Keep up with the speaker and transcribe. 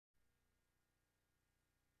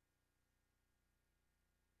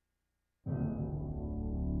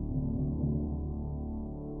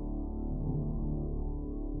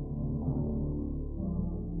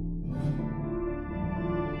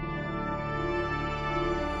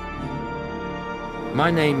My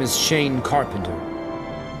name is Shane Carpenter.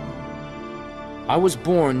 I was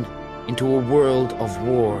born into a world of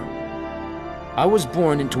war. I was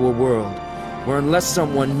born into a world where unless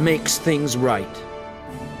someone makes things right,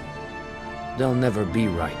 they'll never be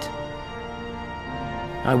right.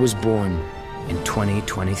 I was born in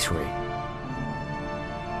 2023.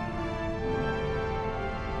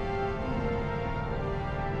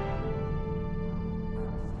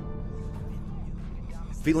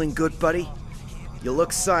 Feeling good, buddy? You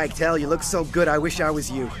look psyched, hell, you look so good I wish I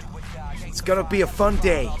was you. It's gonna be a fun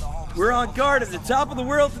day. We're on guard at the top of the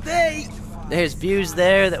world today! There's views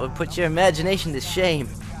there that would put your imagination to shame.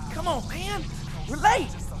 Come on, man! We're late!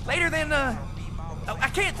 Later than, I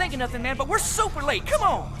can't think of nothing, man, but we're super late, come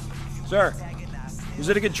on! Sir, was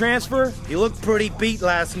it a good transfer? You looked pretty beat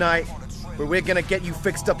last night, but we're gonna get you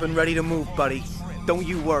fixed up and ready to move, buddy. Don't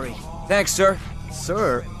you worry. Thanks, sir.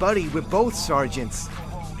 Sir, buddy, we're both sergeants.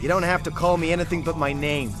 You don't have to call me anything but my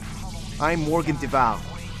name. I'm Morgan Duval.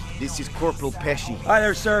 This is Corporal Pesci. Hi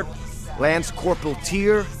there, sir. Lance Corporal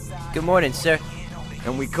Tier. Good morning, sir.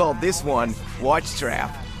 And we call this one Watch Strap.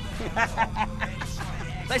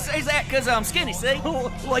 They say that because I'm skinny, see?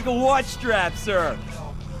 Like a watch strap, sir.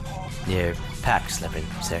 Your pack's slipping,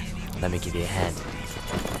 sir. Let me give you a hand.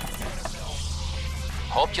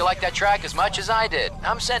 Hoped you liked that track as much as I did.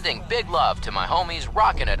 I'm sending big love to my homies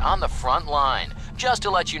rocking it on the front line. Just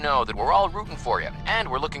to let you know that we're all rooting for you, and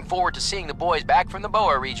we're looking forward to seeing the boys back from the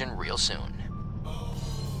Boa region real soon.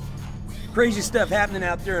 Crazy stuff happening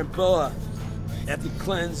out there in Boa. Ethnic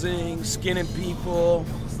cleansing, skinning people.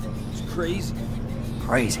 It's crazy.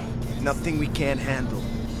 Crazy. Nothing we can't handle.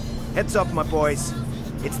 Heads up, my boys.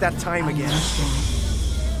 It's that time again.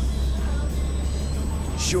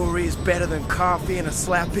 Sure is better than coffee and a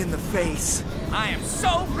slap in the face. I am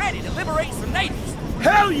so ready to liberate some natives.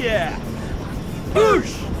 Hell yeah!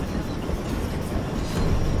 Boosh!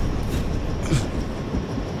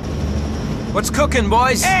 What's cooking,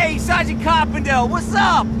 boys? Hey, Sergeant Carpenter, what's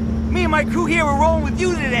up? Me and my crew here are rolling with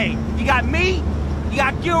you today. You got me, you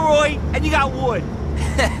got Gilroy, and you got Wood.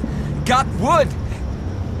 Got Wood?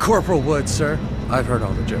 Corporal Wood, sir. I've heard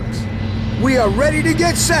all the jokes. We are ready to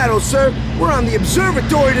get saddled, sir. We're on the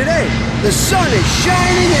observatory today. The sun is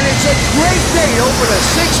shining and it's a great day to open a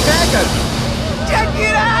six-pack of... Check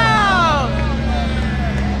it out!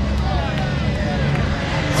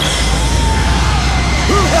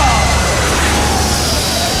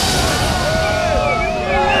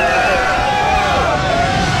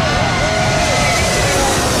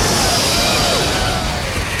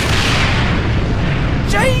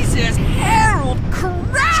 Jesus, Harold,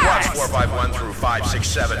 Christ! Squads 451 through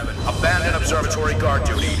 567. Abandon observatory guard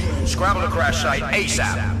duty. Scramble to crash site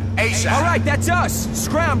ASAP. ASAP. All right, that's us.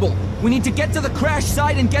 Scramble. We need to get to the crash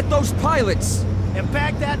site and get those pilots. And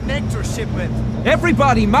back that nectar shipment.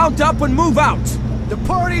 Everybody, mount up and move out. The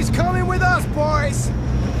party's coming with us, boys.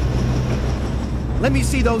 Let me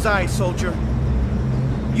see those eyes, soldier.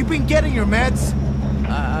 You been getting your meds?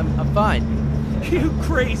 I'm fine. You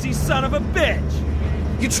crazy son of a bitch!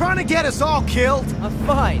 You trying to get us all killed? I'm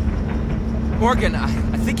fine. Morgan, I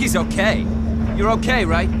think he's okay. You're okay,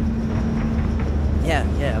 right? Yeah,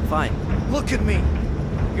 I'm fine. Look at me.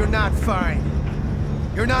 You're not fine.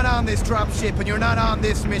 You're not on this dropship and you're not on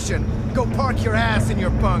this mission. Go park your ass in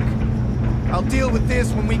your bunk. I'll deal with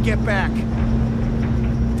this when we get back.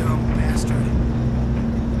 Dumb bastard.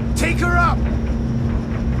 Take her up!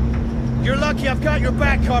 You're lucky I've got your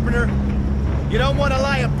back, Carpenter. You don't want a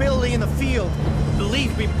liability in the field.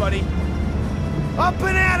 Believe me, buddy. Up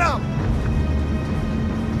and at 'em!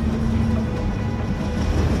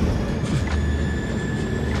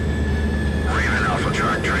 Raven Alpha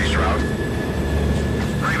track trace route.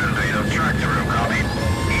 Raven Beta track through, copy.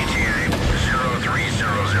 ETA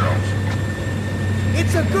 0300.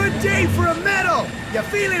 It's a good day for a medal! You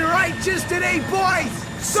feeling righteous today, boys?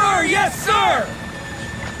 Sir, yes, sir!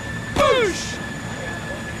 Boosh!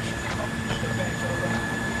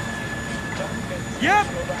 Yep,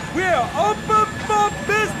 we're open for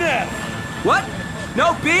business! What?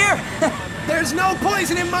 No beer? There's no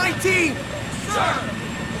poison in my team! Sir!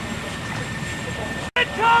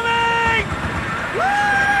 Incoming! Woo!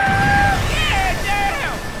 Yeah,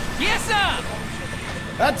 damn! Yes, sir!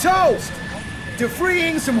 A toast to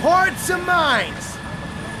freeing some hearts and minds.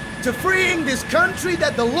 To freeing this country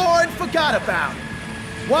that the Lord forgot about.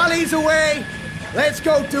 While he's away, let's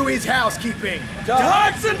go do his housekeeping. To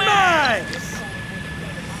hearts and minds!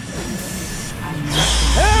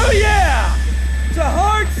 Hell yeah! To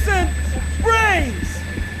hearts and brains!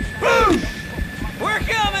 Boom! We're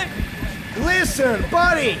coming! Listen,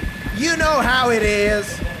 buddy, you know how it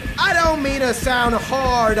is. I don't mean to sound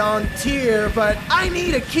hard on Tyr, but I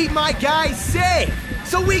need to keep my guys safe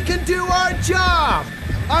so we can do our job.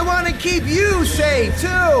 I want to keep you safe,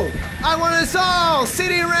 too. I want us all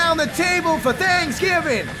sitting around the table for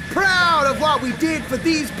Thanksgiving, proud of what we did for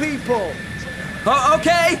these people.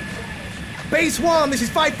 Okay. Base 1, this is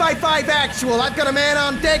 555 actual. I've got a man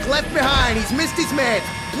on deck left behind. He's missed his meds.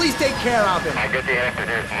 Please take care of him.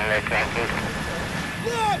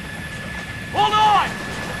 Hold on!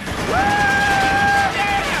 Damn!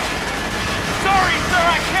 Sorry, sir,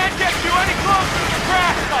 I can't get you any closer to the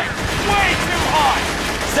crash site. Way too hot!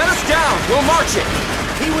 Set us down. We'll march it.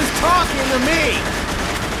 He was talking to me.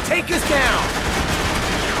 Take us down.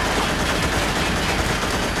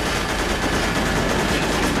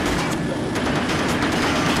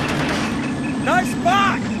 Nice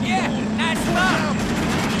spot! Yeah, nice spot!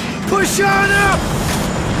 Push on up!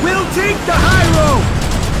 We'll take the high road!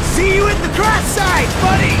 See you at the crash site,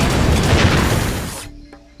 buddy!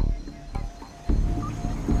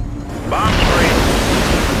 Bomb screen.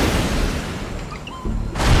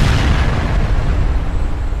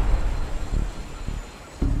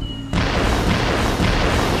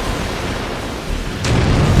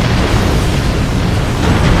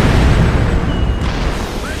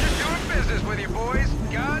 Pleasure doing business with you, boys.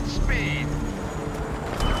 Godspeed.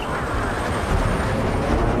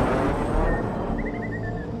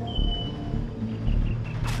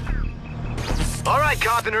 All right,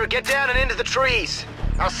 Carpenter, get down and into the trees.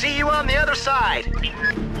 I'll see you on the other side.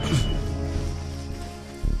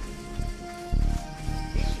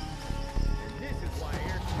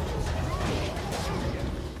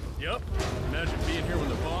 Yep. Imagine being here when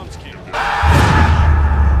the bombs came.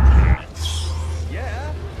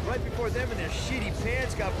 Yeah, right before them and their shitty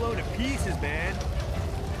pants got blown to pieces, man.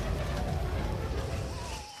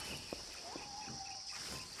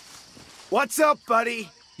 What's up,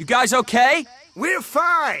 buddy? You guys okay? We're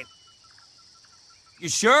fine. You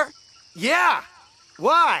sure? Yeah.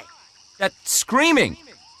 Why? That screaming.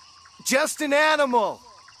 Just an animal.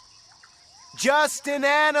 Just an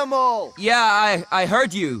animal. Yeah, I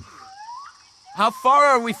heard you. How far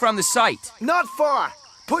are we from the site? Not far.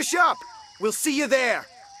 Push up. We'll see you there.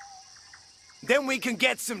 Then we can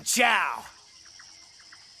get some chow.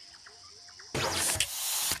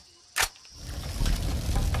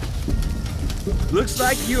 Looks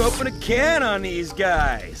like you opened a can on these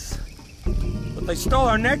guys. But they stole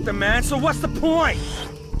our nectar, man, so what's the point?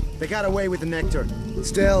 They got away with the nectar.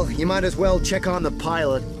 Still, you might as well check on the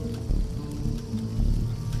pilot.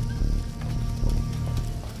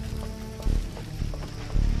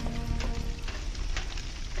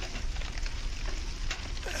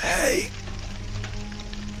 Hey.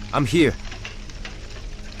 I'm here.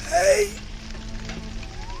 Hey.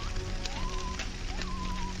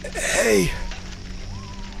 Hey.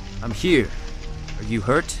 I'm here. Are you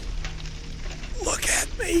hurt? Look at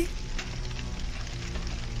me.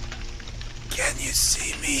 Can you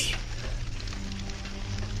see me?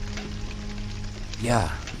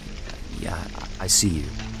 Yeah. Yeah, I see you.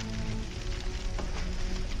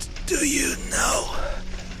 Do you know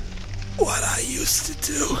what I used to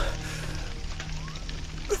do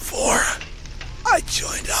before I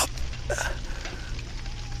joined up?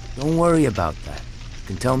 Don't worry about that. You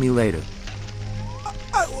can tell me later.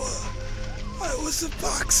 I was a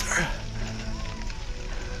boxer.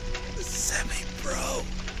 Semi-pro.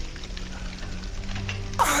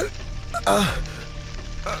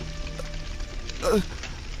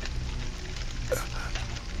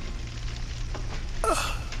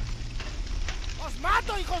 ¡Os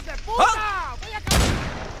mato, hijos de puta!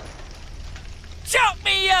 Chop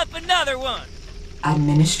me up another one!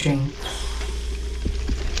 Administering.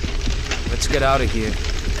 Let's get out of here.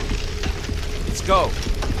 Let's go.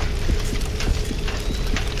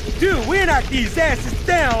 Dude, we knock these asses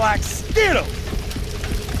down like Skittles!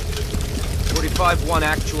 45-1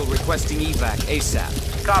 actual requesting evac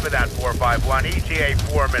ASAP. Copy that, 451. ETA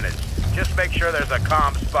 4 minutes. Just make sure there's a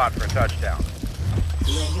calm spot for touchdown.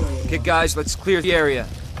 Okay, guys, let's clear the area.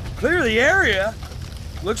 Clear the area?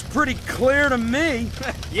 Looks pretty clear to me.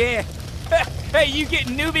 Yeah. Hey, you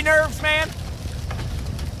getting newbie nerves, man?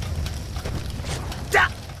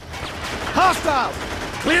 Hostiles!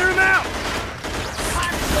 Clear him out!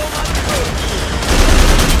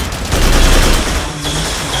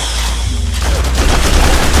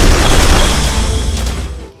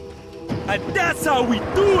 And that's how we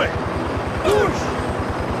do it! Push!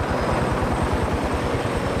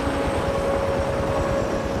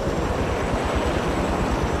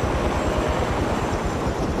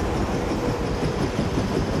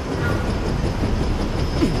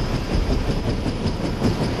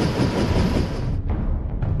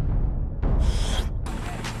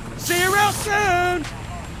 Real soon!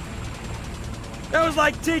 That was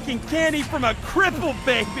like taking candy from a crippled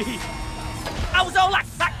baby. I was all like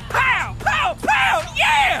pow, pow, pow,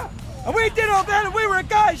 yeah! And we did all that and we were a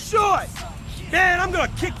guy short. Man, I'm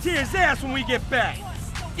gonna kick Tier's ass when we get back.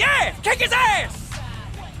 Yeah, kick his ass!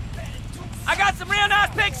 I got some real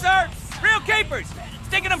nice pigs, sir. Real capers.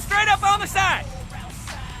 Sticking them straight up on the side.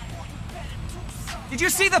 Did you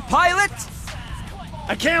see the pilot?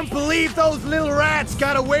 I can't believe those little rats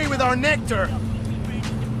got away with our nectar.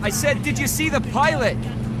 I said, did you see the pilot?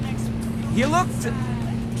 He looked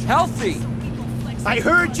healthy. I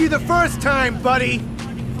heard you the first time, buddy.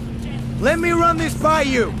 Let me run this by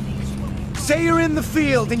you. Say you're in the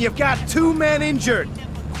field and you've got 2 men injured.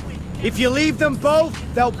 If you leave them both,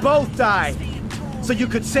 they'll both die. So you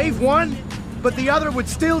could save one, but the other would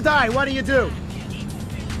still die. What do?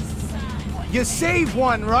 You save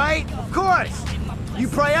one, right? Of course. You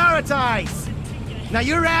prioritize. Now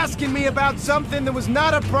you're asking me about something that was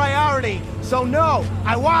not a priority. So no,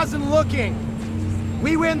 I wasn't looking.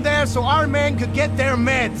 We went there so our men could get their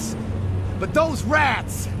meds. But those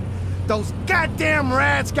rats, those goddamn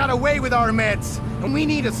rats got away with our meds. And we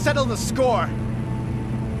need to settle the score.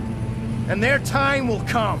 And their time will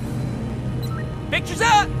come. Pictures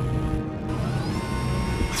up!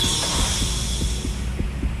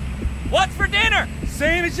 What's for dinner?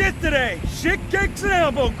 Same as yesterday. Shit cakes and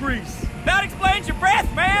elbow grease. That explains your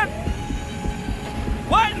breath, man.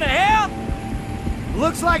 What in the hell?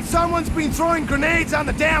 Looks like someone's been throwing grenades on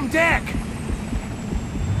the damn deck.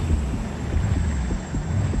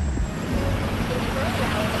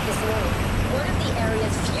 One of the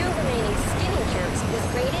area's few remaining skinning camps was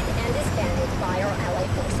raided and disbanded by our allied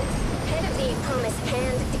forces. Head of the Promised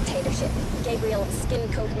Hand dictatorship, Gabriel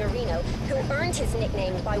Skincoat Marino, who earned his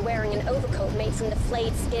nickname by wearing an overcoat made from the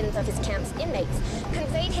flayed skins of his camp's inmates,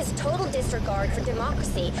 conveyed his total disregard for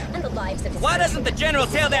democracy and the lives of his Why doesn't the general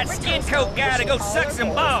tell that skincoat guy to go suck some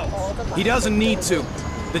balls? He doesn't need to.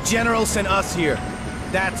 The general sent us here.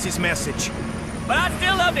 That's his message. But I'd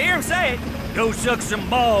still love to hear him say it. Go suck some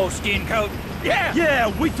balls, skincoat. Yeah!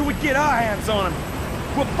 Yeah, wait till we get our hands on him.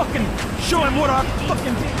 We'll fucking show him what our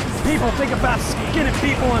fucking people think about skinning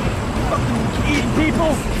people and fucking eating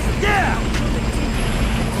people. Yeah!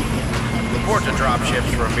 Report to drop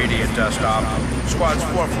ships for immediate dust off. Squads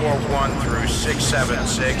 441 through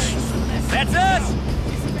 676. That's us!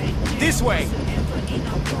 This way!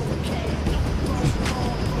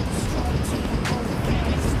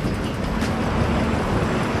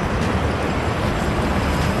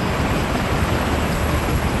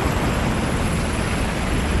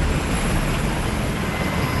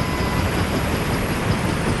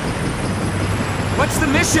 What's the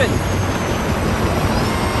mission?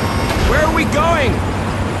 Where are we going?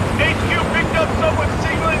 HQ picked up someone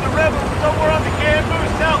signaling the rebels somewhere on the Gambu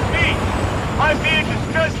South Beach. Might be a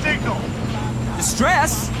distress signal.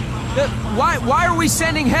 Distress? Why are we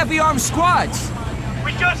sending heavy armed squads?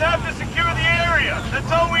 We just have to secure the area.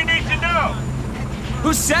 That's all we need to know.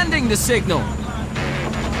 Who's sending the signal?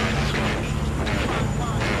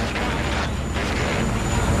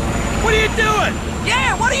 What are you doing?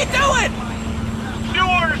 Yeah, what are you doing? New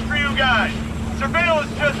orders for you guys. Surveillance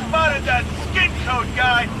just spotted that skin coat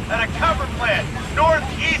guy at a cover plant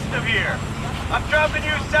northeast of here. I'm dropping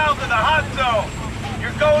you south of the hot zone.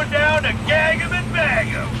 You're going down to gag him and bag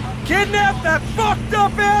him. Kidnap that fucked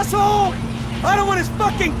up asshole? I don't want his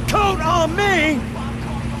fucking coat on me.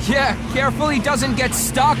 Yeah, careful he doesn't get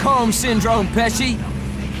Stockholm Syndrome, Pesci.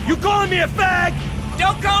 You calling me a fag?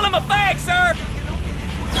 Don't call him a fag, sir!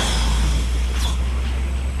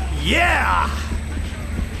 Yeah!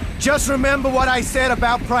 Just remember what I said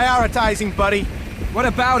about prioritizing, buddy. What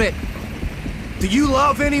about it? Do you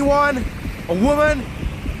love anyone? A woman?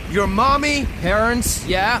 Your mommy? Parents,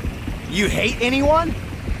 yeah. You hate anyone?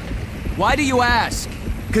 Why do you ask?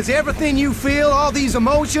 Because everything you feel, all these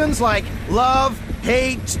emotions like love,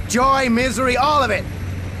 hate, joy, misery, all of it,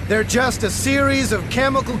 they're just a series of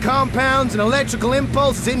chemical compounds and electrical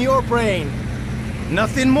impulses in your brain.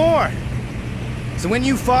 Nothing more. So when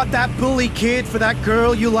you fought that bully kid for that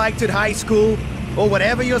girl you liked at high school, or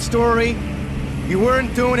whatever your story, you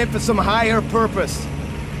weren't doing it for some higher purpose.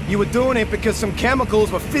 You were doing it because some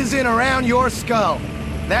chemicals were fizzing around your skull.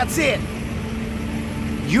 That's it.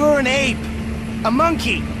 You're an ape. A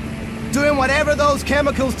monkey. Doing whatever those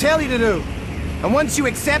chemicals tell you to do. And once you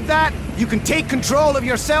accept that, you can take control of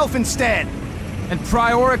yourself instead. And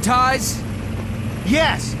prioritize?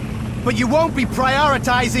 Yes. But you won't be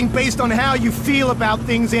prioritizing based on how you feel about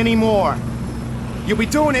things anymore. You'll be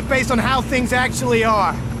doing it based on how things actually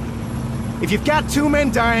are. If you've got 2 men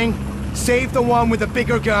dying, save the one with the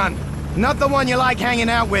bigger gun. Not the one you like hanging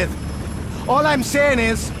out with. All I'm saying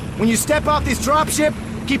is, when you step off this dropship,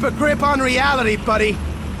 keep a grip on reality, buddy.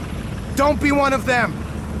 Don't be one of them.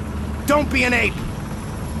 Don't be an ape.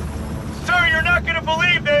 Sir, you're not gonna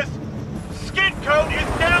believe this! Skin Coat is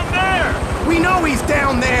down there! We know he's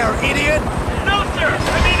down there, idiot! No, sir!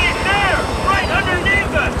 I mean, he's there! Right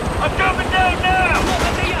underneath us! I'm jumping down now!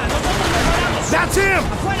 That's him!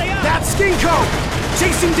 That's Skin Coat!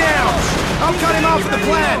 Chase him down! I'll cut him off at the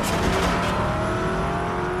plant!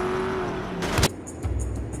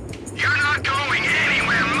 You're not going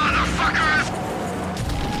anywhere, motherfuckers!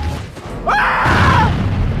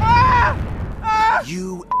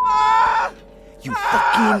 You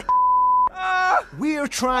fucking... We're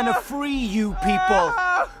trying to free you people!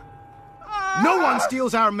 No one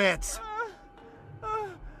steals our meds!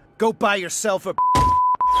 Go buy yourself a...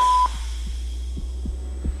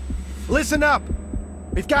 Listen up!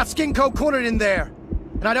 We've got Skin Coat cornered in there.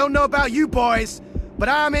 And I don't know about you boys, but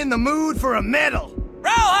I'm in the mood for a medal!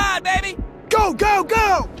 Rawhide, baby! Go, go,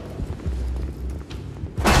 go!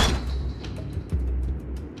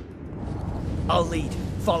 I'll lead.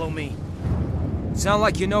 Follow me. Sound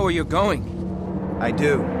like you know where you're going. I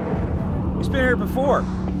do. He's been here before.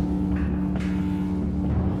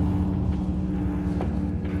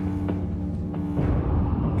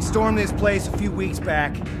 We stormed this place a few weeks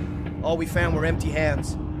back. All we found were empty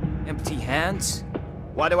hands. Empty hands?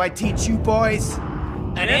 What do I teach you boys?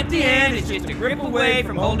 An empty hand is just a grip away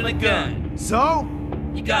from holding a gun. So?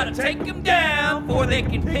 You gotta take them down before they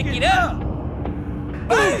can pick it up.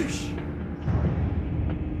 Boosh!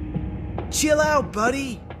 Chill out,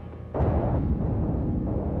 buddy.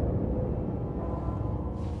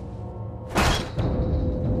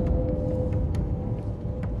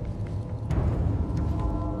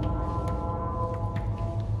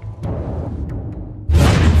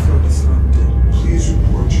 Please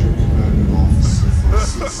report your commanding officer for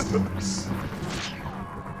assistance.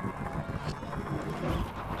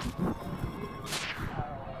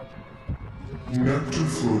 Nectar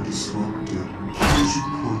flow disrupted. Please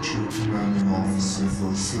report your commanding officer for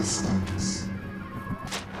assistance.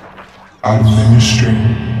 Administering.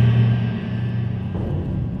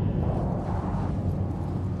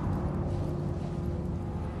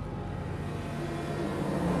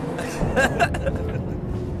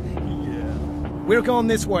 We're going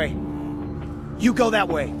this way. You go that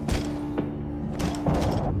way.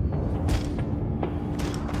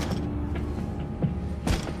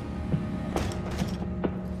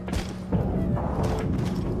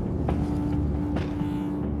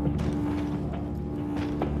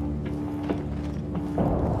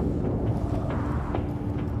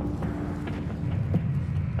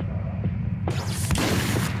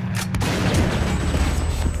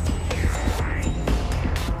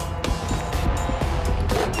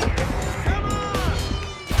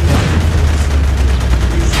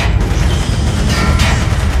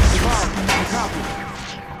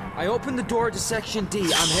 I opened the door to Section D.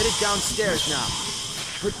 I'm headed downstairs now.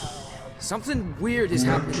 But something weird is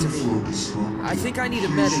happening to me. I think I need a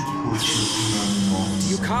medic. Do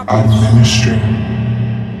you copy? Administering.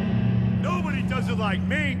 Nobody does it like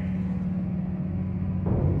me.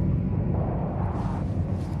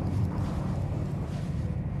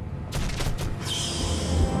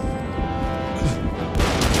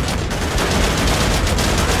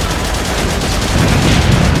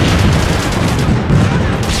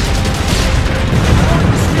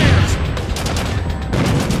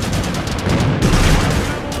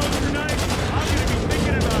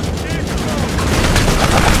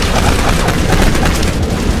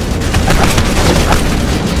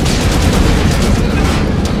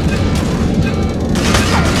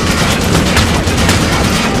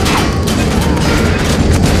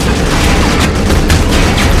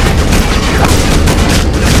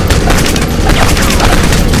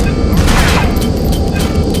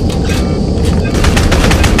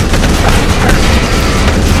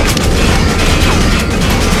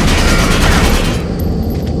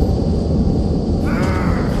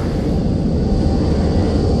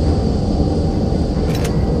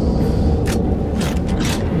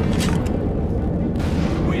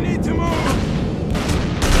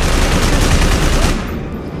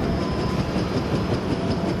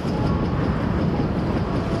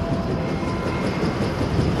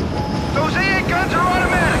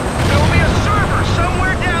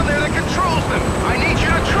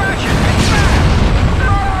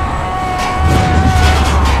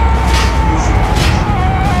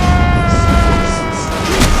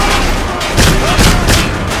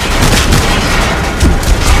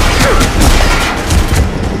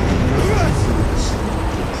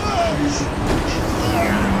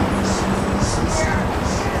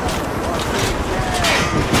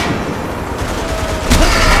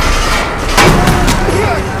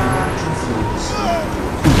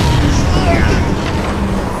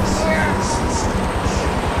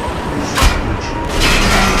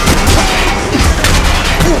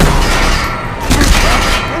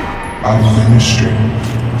 Administering.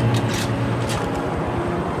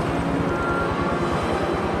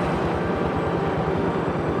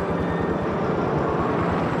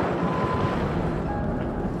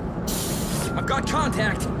 I've got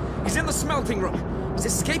contact. He's in the smelting room. He's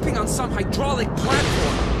escaping on some hydraulic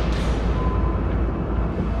platform.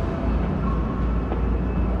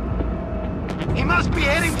 He must be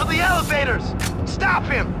heading for the elevators! Stop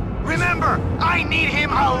him! Remember, I need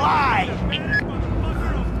him alive!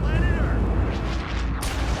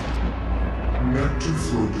 Nectar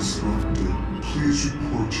flow disrupted. Please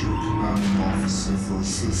report your commanding officer for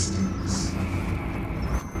assistance.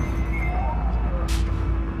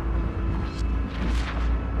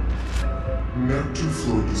 Nectar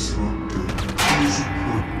flow disrupted. Please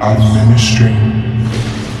report. Administering.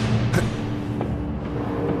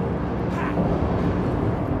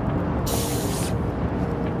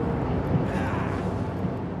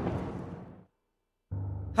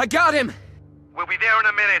 I got him! We'll be there in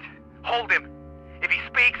a minute. Hold him. If he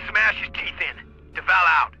speaks, smash his teeth in. Deval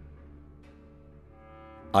out.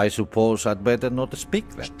 I suppose I'd better not speak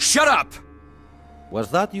then. Shut up!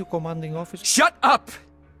 Was that you, commanding officer? Shut up!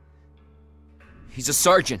 He's a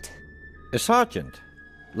sergeant. A sergeant?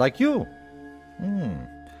 Like you?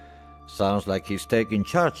 Sounds like he's taking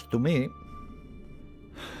charge to me.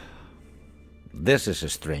 This is a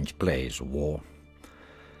strange place, war.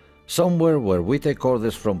 Somewhere where we take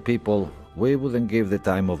orders from people we wouldn't give the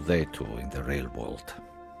time of day to in the real world.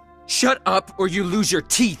 Shut up or you lose your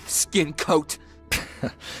teeth, skin coat!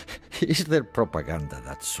 Is there propaganda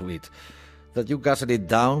that sweet, that you guzzle it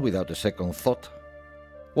down without a second thought?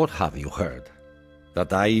 What have you heard?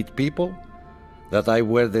 That I eat people? That I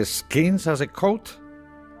wear their skins as a coat?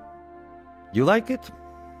 You like it?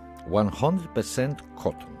 100%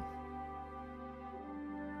 cotton.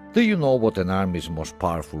 Do you know what an army's most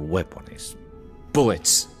powerful weapon is?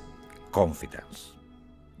 Bullets. Confidence.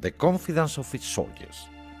 The confidence of its soldiers.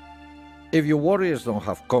 If your warriors don't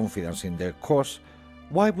have confidence in their cause,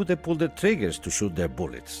 why would they pull the triggers to shoot their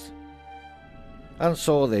bullets? And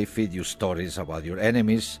so they feed you stories about your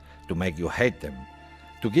enemies to make you hate them,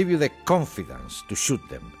 to give you the confidence to shoot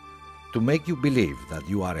them, to make you believe that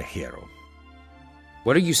you are a hero.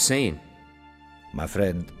 What are you saying? My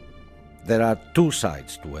friend, there are two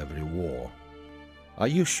sides to every war. Are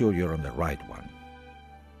you sure you're on the right one?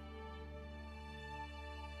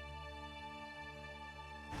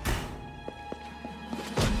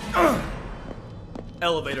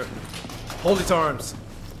 Elevator. Hold its arms.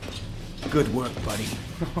 Good work, buddy.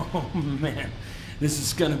 Oh, man. This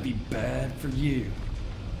is gonna be bad for you.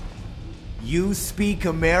 You speak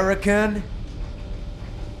American?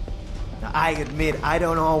 Now, I admit I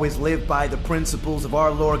don't always live by the principles of our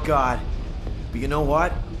Lord God. But you know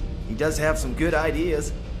what? He does have some good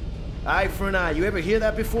ideas. Eye for an eye. You ever hear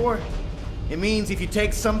that before? It means if you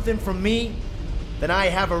take something from me, then I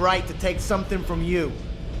have a right to take something from you.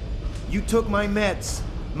 You took my meds,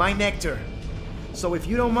 my nectar. So if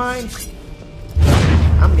you don't mind,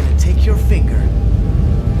 I'm gonna take your finger.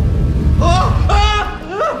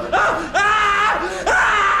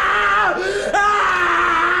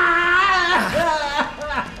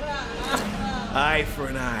 Eye for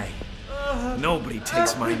an eye. Nobody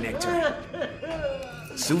takes my nectar.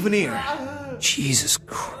 Souvenir. Jesus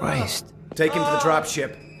Christ. Take him to the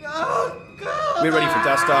dropship. We're ready for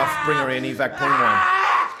dust off. Bring her in, evac point 1.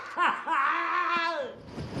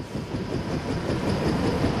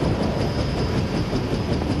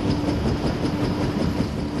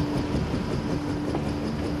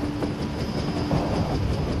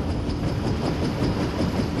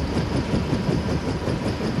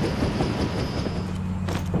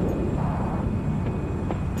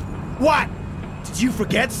 What? Did you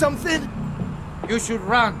forget something? You should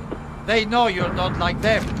run. They know you're not like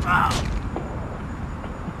them.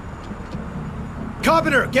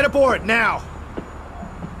 Carpenter, get aboard, now!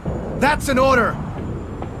 That's an order!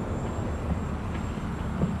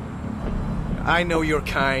 I know your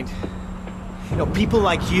kind. You know, people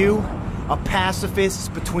like you are pacifists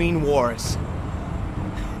between wars.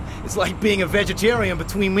 It's like being a vegetarian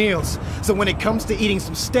between meals. So when it comes to eating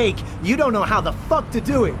some steak, you don't know how the fuck to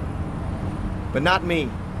do it. But not me.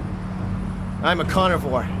 I'm a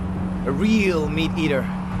carnivore. A real meat eater.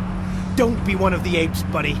 Don't be one of the apes,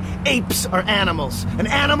 buddy. Apes are animals, and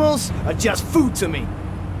animals are just food to me.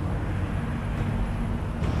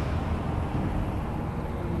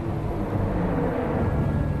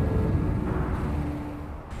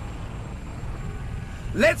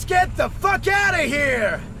 Let's get the fuck out of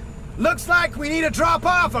here! Looks like we need to drop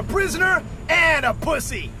off a prisoner and a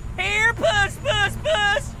pussy. Here, puss, puss,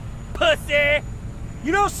 puss! Pussy!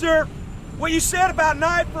 You know, sir, What you said about an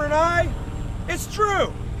eye for an eye, it's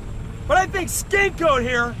true. But I think Skincoat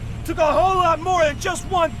here took a whole lot more than just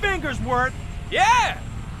one finger's worth. Yeah!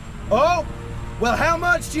 Oh? Well, how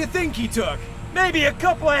much do you think he took? Maybe a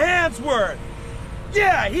couple of hands worth.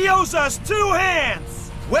 Yeah, he owes us 2 hands.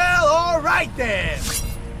 Well, all right then.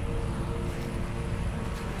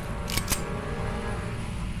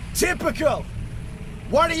 Typical.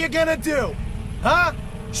 What are you gonna do? Huh?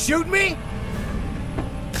 Shoot me?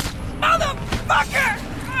 Motherfucker!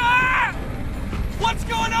 Ah! What's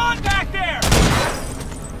going on back there?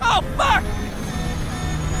 Oh, fuck!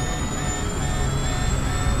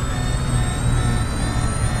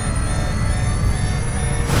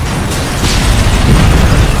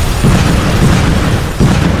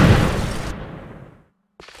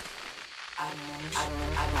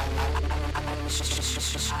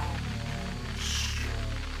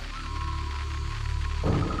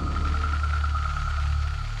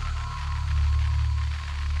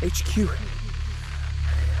 HQ,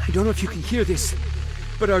 I don't know if you can hear this,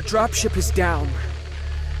 but our dropship is down.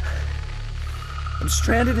 I'm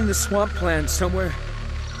stranded in the swampland somewhere.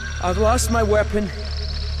 I've lost my weapon.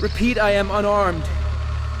 Repeat, I am unarmed.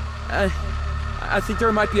 I think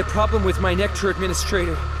there might be a problem with my Nectar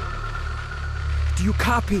administrator. Do you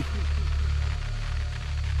copy?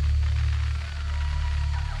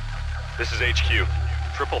 This is HQ.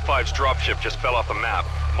 555's dropship just fell off the map.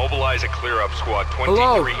 Mobilize a clear-up squad. 23,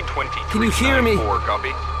 Hello? 23, Can you hear me? 94,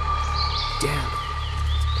 copy? Damn.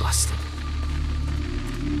 Busted.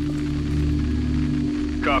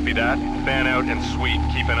 Copy that. Fan out and sweep.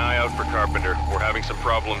 Keep an eye out for Carpenter. We're having some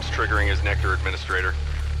problems triggering his Nectar administrator.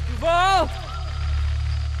 Duval!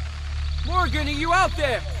 Morgan, are you out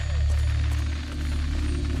there?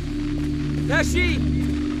 Tashi!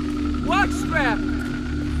 Lockstrap!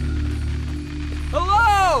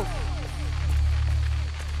 Hello!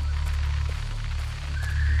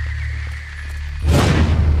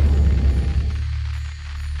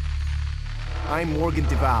 I'm Morgan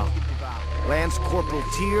Duval. Lance Corporal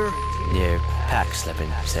Tier. Your pack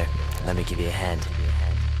slipping, sir. Let me give you a hand.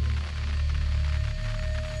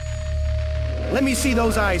 Let me see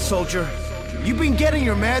those eyes, soldier. You been getting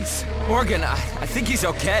your meds? Morgan, I think he's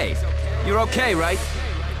okay. You're okay, right?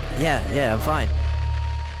 Yeah, I'm fine.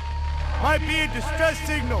 Might be a distress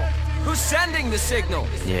signal. Who's sending the signal?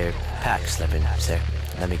 Your pack slipping, sir.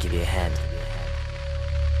 Let me give you a hand.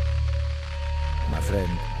 My friend,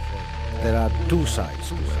 there are 2 sides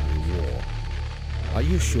to every war. Are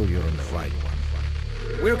you sure you're on the right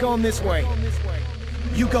one? We're going this way.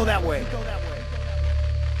 You go that way.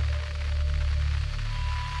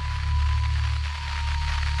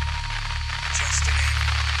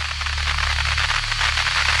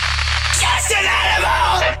 Just an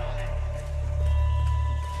animal!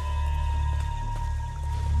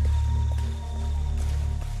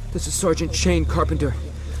 This is Sergeant Shane Carpenter.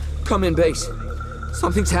 Come in, base.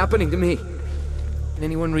 Something's happening to me. Can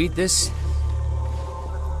anyone read this?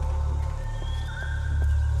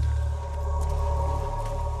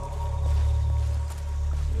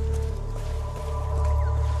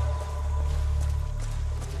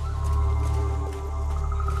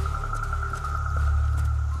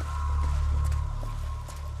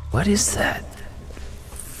 What is that?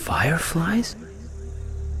 Fireflies?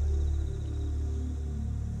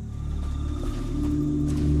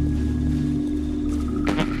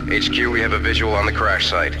 HQ, we have a visual on the crash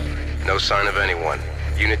site. No sign of anyone.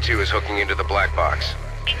 Unit 2 is hooking into the black box.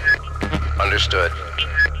 Understood.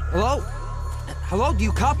 Hello? Hello, do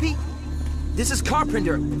you copy? This is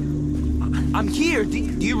Carpenter. I'm here. Do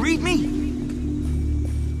you read me?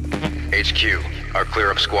 HQ, our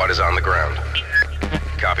clear-up squad is on the ground.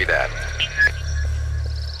 Copy that.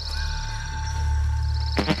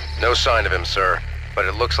 No sign of him, sir. But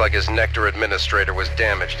it looks like his Nectar administrator was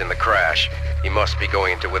damaged in the crash. He must be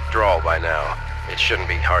going into withdrawal by now. It shouldn't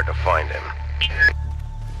be hard to find him.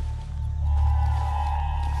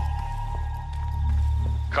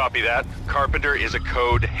 Copy that. Carpenter is a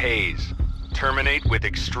code Haze. Terminate with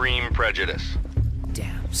extreme prejudice.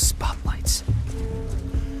 Damn spotlights.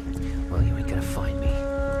 Well, you ain't gonna find me.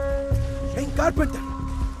 Shane Carpenter!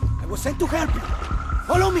 I was sent to help you.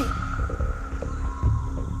 Follow me!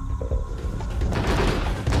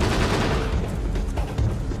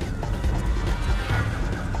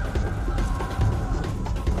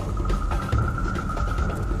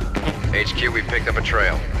 HQ, we picked up a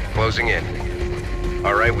trail. Closing in.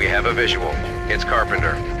 All right, we have a visual. It's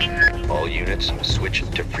Carpenter. All units, switch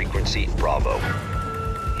to frequency Bravo.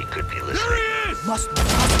 He could be listening. There he is! Must be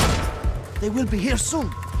faster. They will be here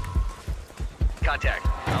soon. Contact.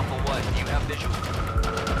 Alpha 1, you have visual.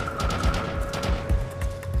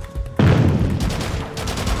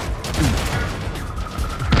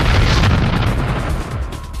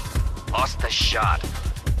 shot.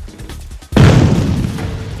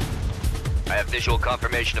 I have visual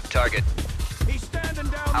confirmation of target. He's standing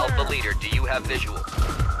down Alpha there. leader, do you have visual?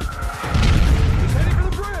 He's heading for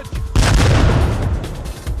the bridge.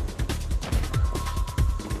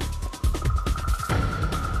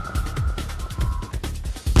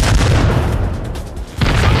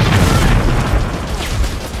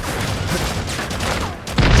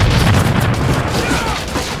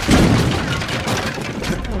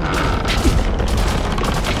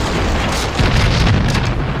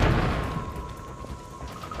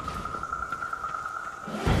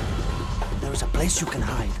 There's a place you can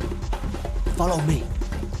hide. Follow me.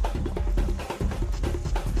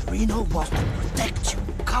 Reno wants to protect you.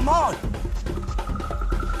 Come on!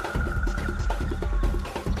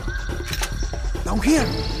 Down here!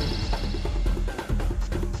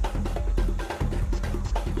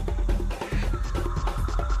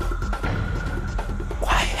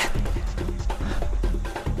 Quiet.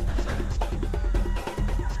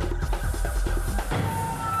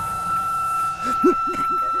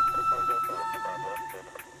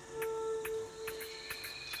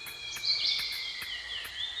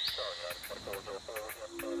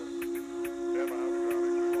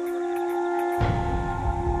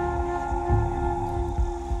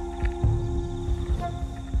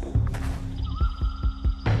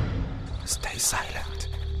 Stay silent.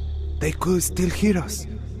 They could still hear us.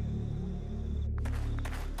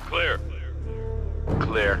 Clear.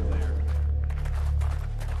 Clear.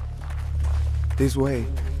 This way.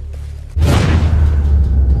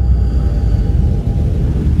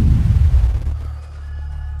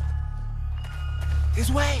 This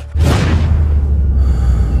way!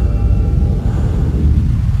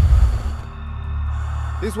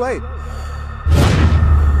 This way!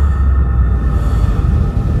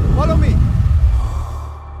 Follow me!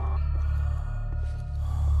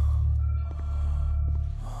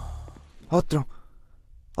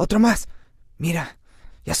 Otro más. Mira,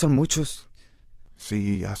 ya son muchos.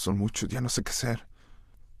 Sí, ya son muchos, ya no sé qué hacer.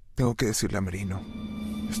 Tengo que decirle a Merino.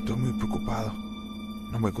 Estoy muy preocupado.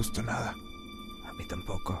 No me gusta nada. A mí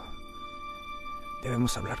tampoco.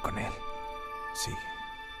 Debemos hablar con él. Sí,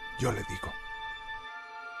 yo le digo.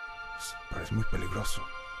 Pero es muy peligroso.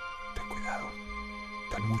 Ten cuidado.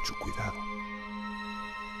 Ten mucho cuidado.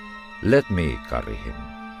 Let me carry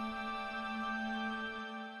him.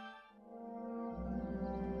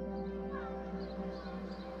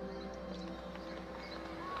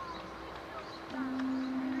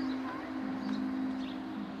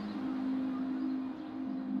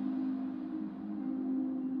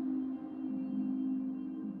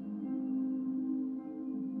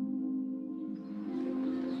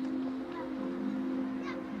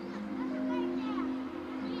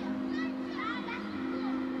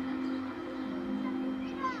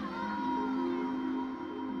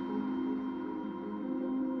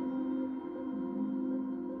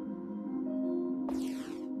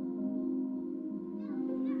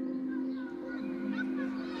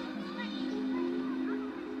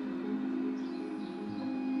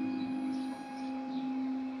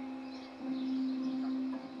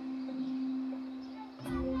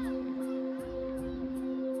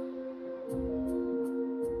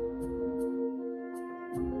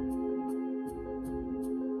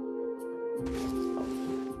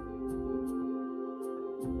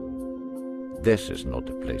 This is not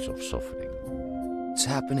a place of suffering. It's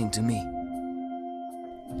happening to me.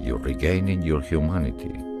 You're regaining your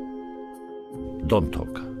humanity. Don't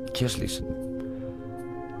talk, just listen.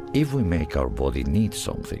 If we make our body need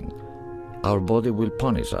something, our body will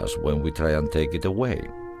punish us when we try and take it away.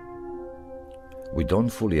 We don't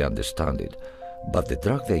fully understand it, but the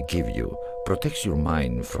drug they give you protects your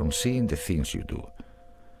mind from seeing the things you do.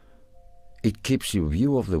 It keeps your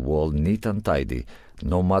view of the world neat and tidy,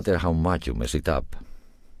 no matter how much you mess it up.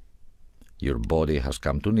 Your body has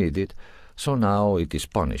come to need it, so now it is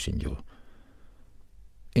punishing you.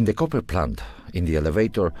 In the copper plant, in the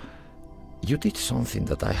elevator, you did something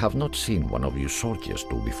that I have not seen one of you soldiers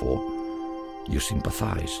do before. You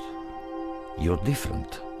sympathized. You're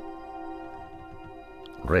different.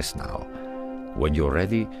 Rest now. When you're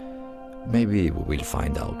ready, maybe we will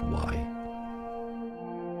find out why.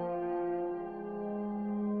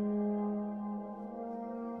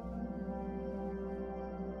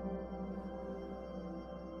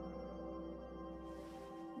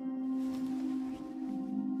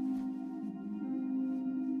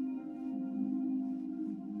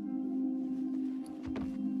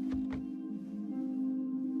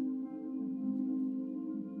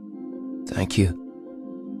 Thank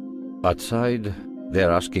you. Outside,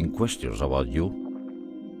 they're asking questions about you.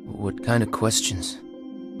 What kind of questions?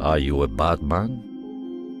 Are you a bad man?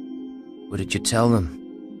 What did you tell them?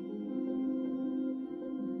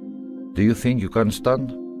 Do you think you can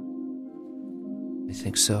stand? I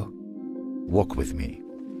think so. Walk with me.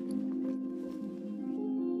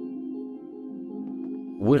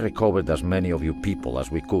 We recovered as many of you people as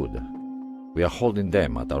we could. We are holding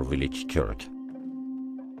them at our village church.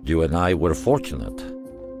 You and I were fortunate.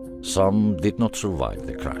 Some did not survive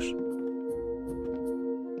the crash.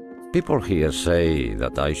 People here say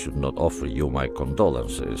that I should not offer you my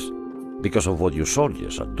condolences because of what you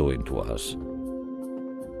soldiers are doing to us.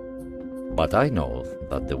 But I know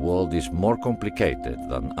that the world is more complicated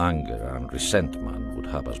than anger and resentment would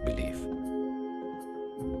have us believe.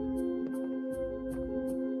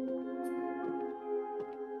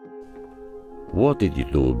 What did you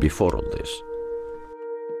do before all this?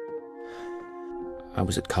 I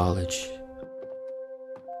was at college.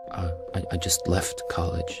 I just left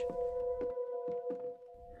college.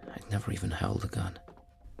 I never even held a gun.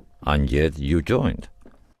 And yet you joined.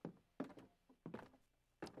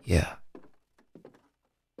 Yeah.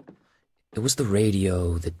 It was the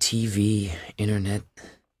radio, the TV, internet.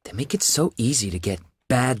 They make it so easy to get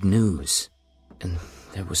bad news. And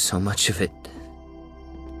there was so much of it.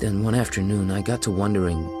 Then one afternoon, I got to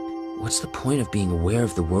wondering, what's the point of being aware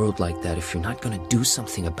of the world like that if you're not going to do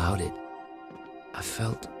something about it? I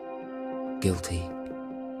felt guilty.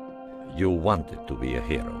 You wanted to be a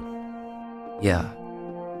hero. Yeah.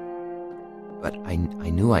 But I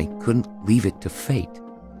knew I couldn't leave it to fate.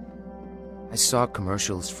 I saw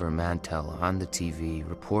commercials for Mantel on the TV,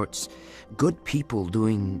 reports, good people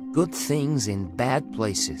doing good things in bad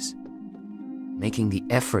places, making the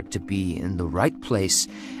effort to be in the right place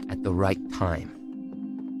at the right time.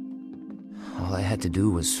 All I had to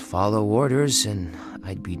do was follow orders and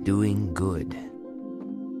I'd be doing good.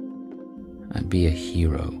 I'd be a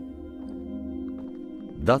hero.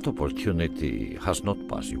 That opportunity has not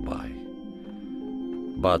passed you by.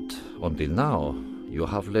 But until now, you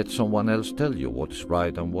have let someone else tell you what is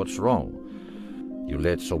right and what's wrong. You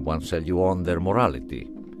let someone sell you on their morality.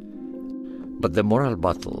 But the moral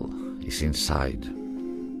battle is inside.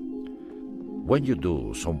 When you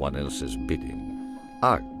do someone else's bidding,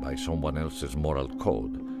 act by someone else's moral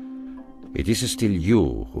code, it is still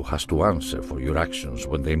you who has to answer for your actions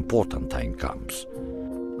when the important time comes.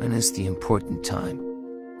 When is the important time?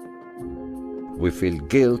 We feel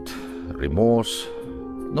guilt, remorse,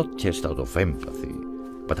 not just out of empathy,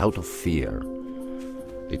 but out of fear.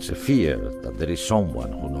 It's a fear that there is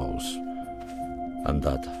someone who knows, and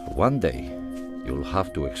that one day you'll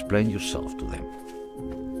have to explain yourself to them.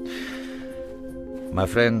 My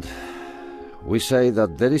friend, we say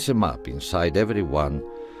that there is a map inside everyone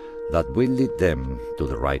that will lead them to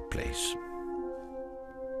the right place.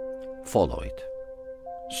 Follow it.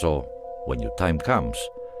 So, when your time comes,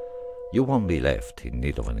 you won't be left in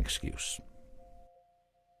need of an excuse.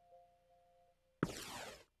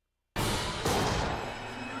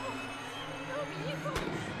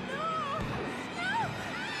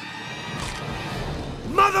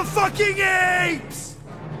 Motherfucking apes!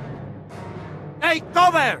 Hey,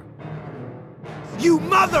 go there! You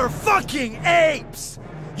motherfucking apes!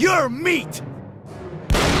 You're meat!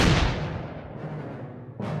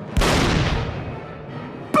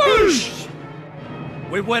 Boosh!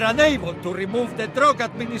 We were unable to remove the drug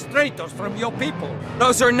administrators from your people.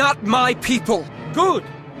 Those are not my people! Good!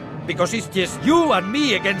 Because it's just you and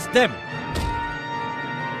me against them.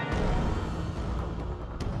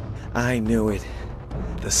 I knew it.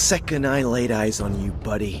 The second I laid eyes on you,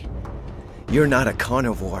 buddy. You're not a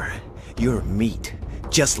carnivore. You're meat.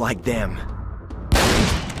 Just like them.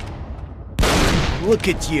 Look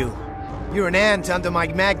at you. You're an ant under my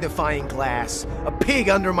magnifying glass. A pig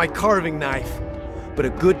under my carving knife. But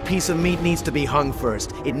a good piece of meat needs to be hung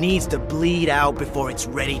first. It needs to bleed out before it's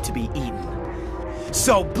ready to be eaten.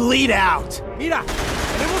 So bleed out! Mira,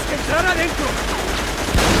 tenemos que entrar adentro.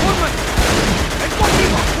 ¡Forman! ¡Ven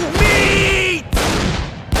conmigo! Meat!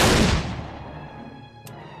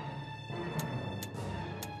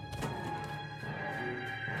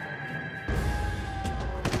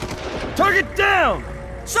 Target down!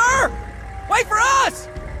 Sir! Wait for us!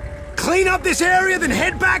 Clean up this area, then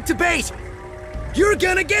head back to base! You're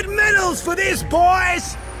gonna get medals for this,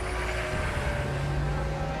 boys!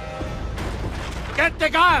 Get the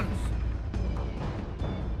guns!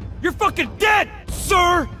 You're fucking dead,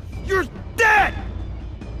 sir! You're dead!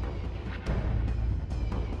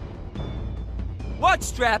 What,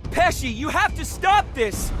 Strap? Pesci, you have to stop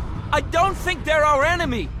this! I don't think they're our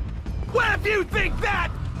enemy! Well, if you think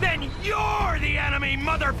that, then you're the enemy,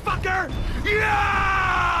 motherfucker!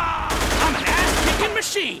 Yeah! I'm an ass-kicking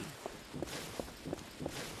machine!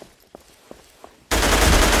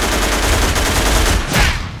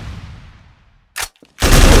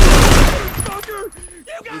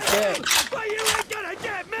 dead. But you ain't gonna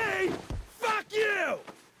get me! Fuck you!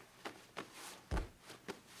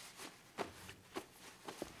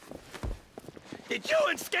 Did you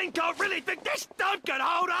and Skincoat really think this stump could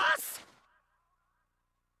hold us?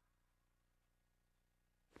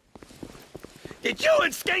 Did you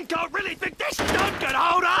and Skincoat really think this stump could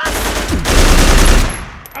hold us?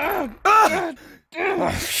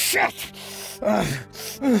 Oh, shit!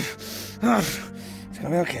 It's gonna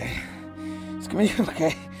be okay. It's gonna be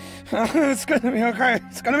okay. It's gonna be okay.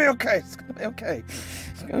 It's gonna be okay. It's gonna be okay.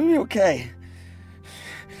 It's gonna be okay.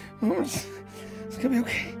 It's gonna be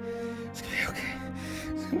okay. It's gonna be okay.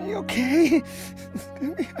 It's gonna be okay. It's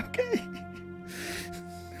gonna be okay. It's gonna be okay.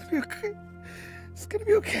 It's gonna be okay. It's gonna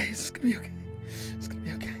be okay. It's gonna be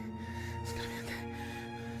okay. It's gonna be okay.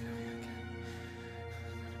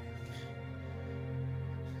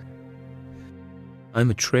 I'm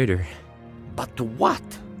a traitor. But to what?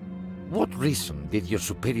 What reason did your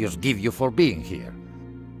superiors give you for being here?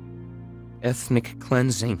 Ethnic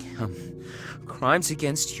cleansing. Crimes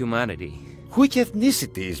against humanity. Which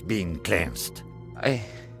ethnicity is being cleansed? I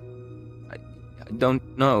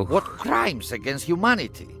don't know. What crimes against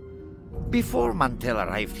humanity? Before Mantell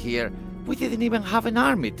arrived here, we didn't even have an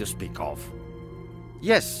army to speak of.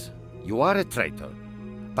 Yes, you are a traitor,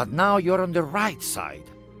 but now you're on the right side.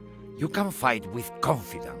 You can fight with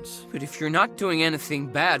confidence. But if you're not doing anything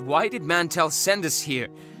bad, why did Mantell send us here?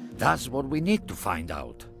 That's what we need to find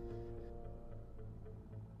out.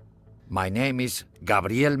 My name is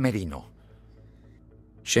Gabriel Merino.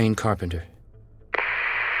 Shane Carpenter.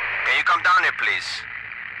 Can you come down here, please?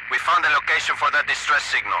 We found the location for that distress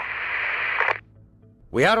signal.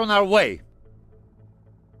 We are on our way.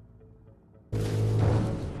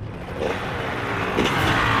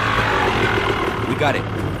 We got it.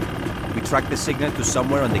 We tracked the signal to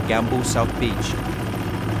somewhere on the Gamble South Beach.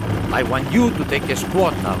 I want you to take a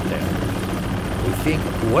squad out there. We think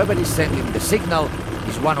whoever is sending the signal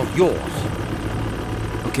is one of yours.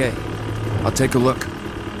 Okay, I'll take a look.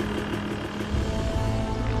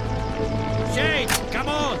 Shane, come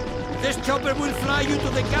on! This chopper will fly you to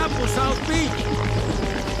the Gamble South Beach!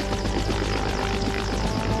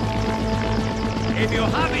 If you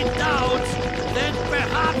have any doubts, then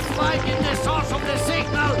perhaps finding the source of the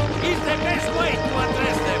signal is the best way to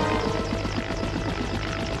address them.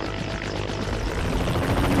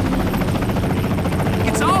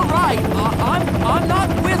 It's all right. I'm not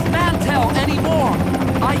with Mantell anymore.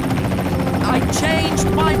 I changed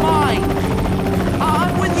my mind.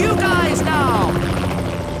 I'm with you guys now.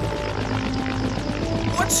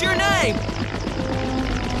 What's your name?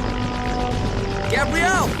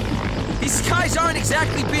 Gabrielle! These guys aren't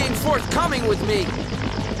exactly being forthcoming with me.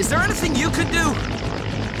 Is there anything you could do?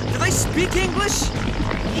 Do they speak English?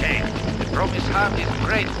 Shane, the promised hand is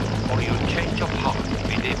great for your change of heart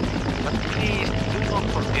with him. But please do not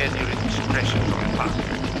forget your indiscretion from the past.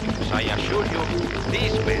 Because I assure you,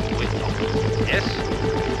 these men will not. Yes,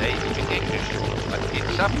 they speak English, but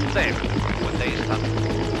it's up to them when they start.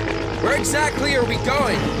 Where exactly are we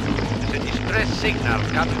going? There's a distress signal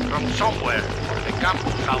coming from somewhere on the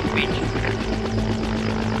Gamble South Beach.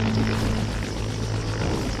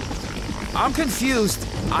 I'm confused.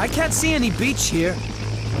 I can't see any beach here.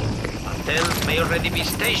 Mantell may already be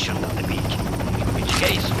stationed on the beach, in which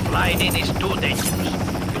case flying in is too dangerous.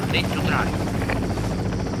 You'll need to drive.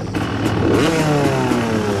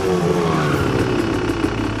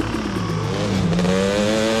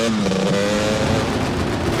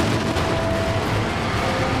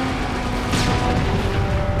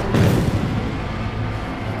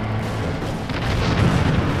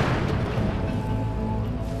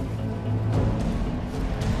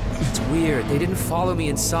 They didn't follow me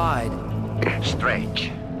inside.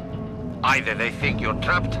 Strange. Either they think you're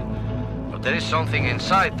trapped, or there is something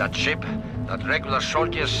inside that ship that regular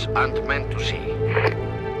soldiers aren't meant to see.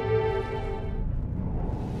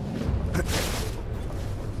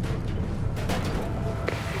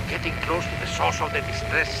 You're getting close to the source of the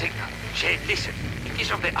distress signal. Shane, listen. It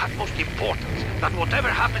is of the utmost importance that whatever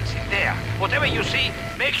happens in there, whatever you see,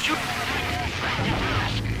 make sure...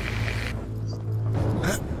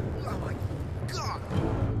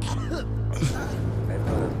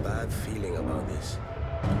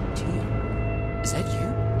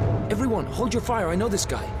 Everyone, hold your fire. I know this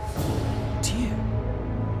guy. Dear.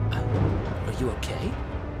 Are you okay?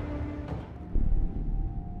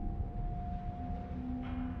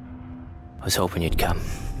 I was hoping you'd come.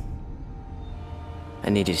 I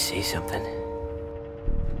needed to see something.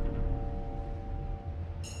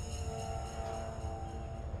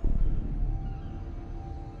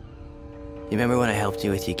 You remember when I helped you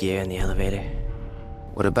with your gear in the elevator?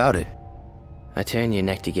 What about it? I turned your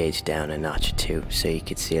nectar gauge down a notch or two so you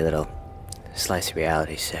could see a little slice of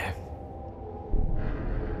reality, sir.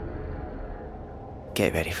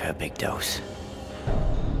 Get ready for a big dose.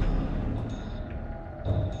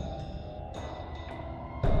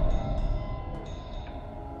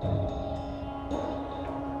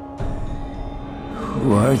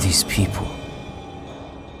 Who are these people?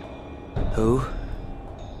 Who?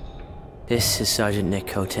 This is Sergeant Nick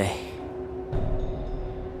Cote.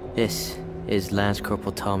 This is Lance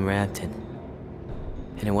Corporal Tom Rampton.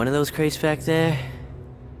 And in one of those crates back there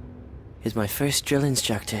is my first drill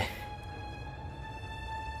instructor.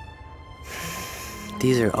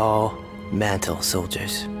 These are all Mantle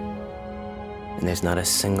soldiers. And there's not a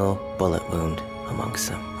single bullet wound amongst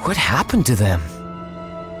them. What happened to them?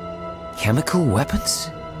 Chemical weapons?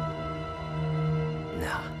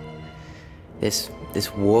 No. This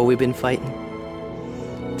war we've been fighting,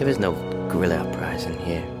 there was no guerrilla uprising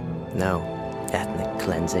here. No ethnic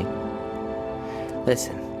cleansing.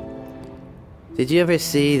 Listen, did you ever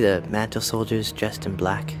see the Mantle soldiers dressed in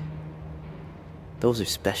black? Those are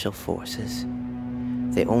special forces.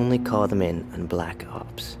 They only call them in on black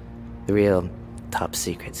ops. The real top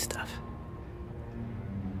secret stuff.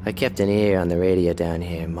 I kept an ear on the radio down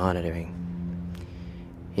here, monitoring.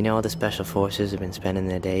 You know all the special forces have been spending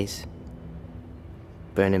their days?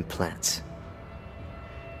 Burning plants.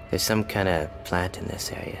 There's some kind of plant in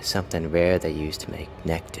this area, something rare they use to make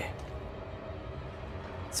nectar.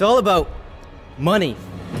 It's all about money.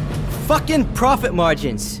 Fucking profit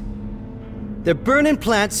margins. They're burning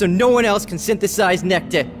plants so no one else can synthesize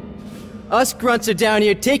nectar. Us grunts are down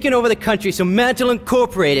here taking over the country so Mantle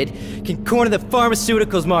Incorporated can corner the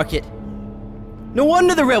pharmaceuticals market. No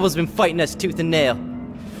wonder the rebels been fighting us tooth and nail.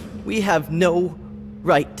 We have no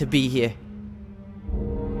right to be here.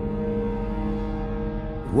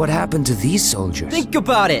 What happened to these soldiers? Think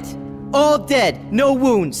about it! All dead, no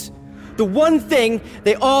wounds. The one thing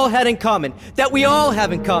they all had in common, that we all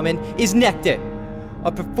have in common, is nectar.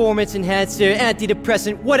 A performance enhancer,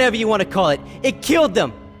 antidepressant, whatever you want to call it. It killed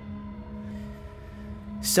them!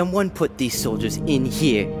 Someone put these soldiers in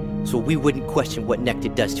here so we wouldn't question what nectar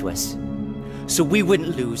does to us. So we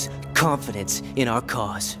wouldn't lose confidence in our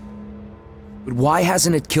cause. But why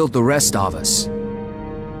hasn't it killed the rest of us?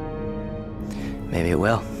 Maybe it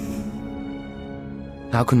will.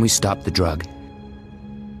 How can we stop the drug?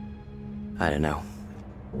 I don't know.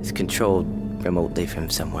 It's controlled remotely from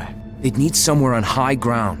somewhere. They'd need somewhere on high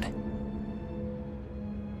ground.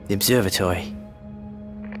 The observatory.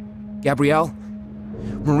 Gabrielle?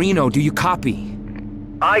 Marino, do you copy?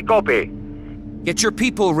 I copy. Get your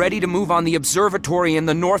people ready to move on the observatory in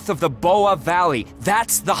the north of the Boa Valley.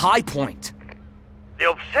 That's the high point. The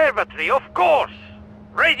observatory, of course.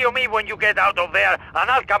 Radio me when you get out of there,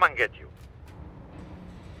 and I'll come and get you.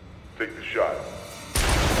 Take the shot.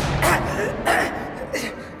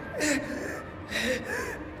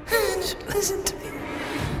 Just listen to me,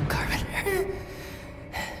 Carpenter.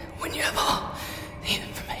 When you have all the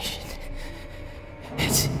information,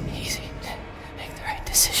 it's easy to make the right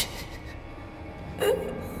decision.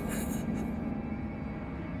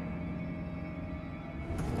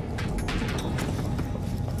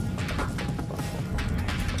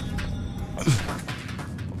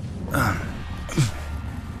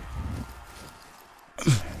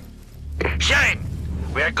 Shane,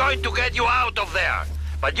 we are going to get you out of there,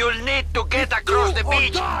 but you'll need to get across the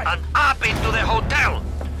beach and up into the hotel.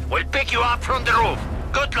 We'll pick you up from the roof.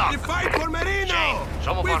 Good luck. We fight for Marino! Shane,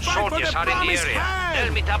 some of our soldiers are in the area.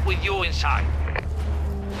 They'll meet up with you inside.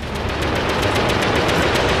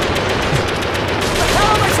 What the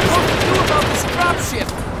hell am I supposed to do about this dropship?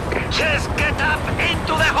 Just get up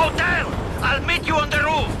into the hotel. I'll meet you on the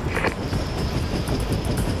roof.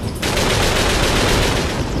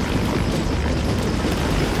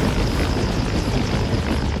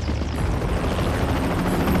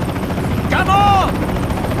 Come on!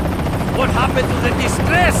 What happened to the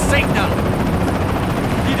distress signal?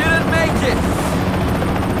 He didn't make it.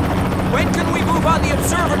 When can we move on the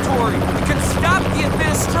observatory? We can stop the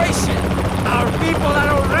administration. Our people are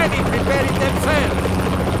already preparing themselves.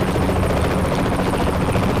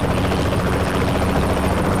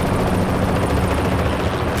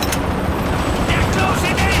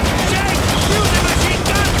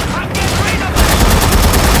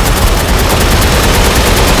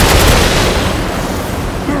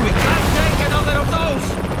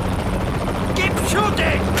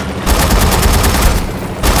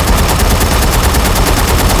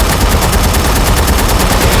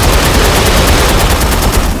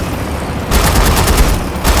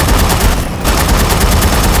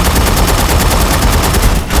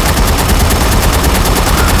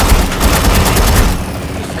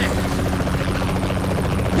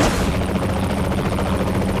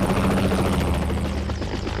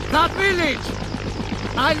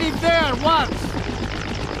 I lived there once.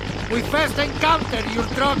 We first encountered your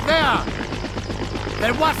truck there.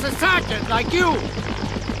 There was a sergeant like you.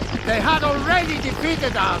 They had already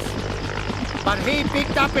defeated us. But he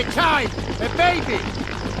picked up a child, a baby.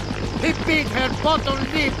 He beat her bottom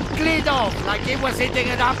lip clean off like he was eating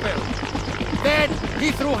an apple. Then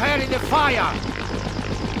he threw her in the fire.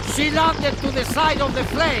 She landed to the side of the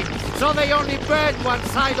flames, so they only burned one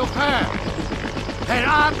side of her. Her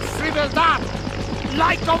arms shriveled up,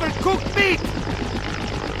 like overcooked meat.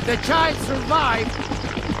 The child survived,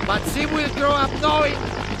 but she will grow up knowing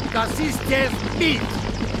that she's just meat.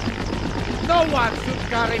 No one should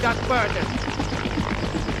carry that burden.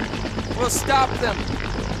 We'll stop them.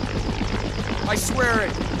 I swear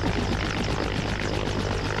it.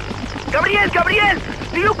 Gabriel!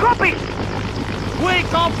 Do you copy? We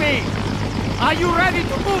copy! Are you ready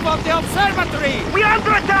to move on the observatory? We are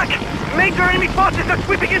under attack! Major enemy forces are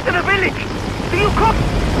sweeping into the village! Do you copy?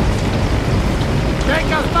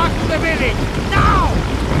 Take us back to the village! Now!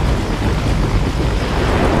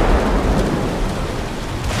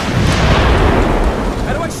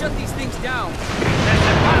 How do I shut these things down? There's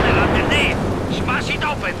a panel underneath! Smash it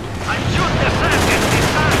open and shoot the circuits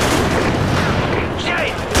inside! Jay!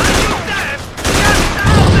 Are you there? Get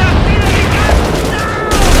down! The artillery guns! Now!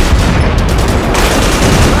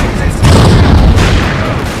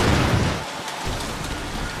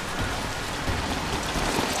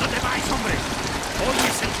 No te vayas, hombre. Hoy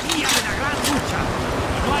es el día de la gran lucha.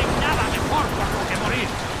 Y no hay nada mejor por lo que morir.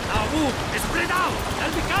 Now move! Spread out!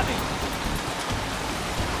 They'll be coming!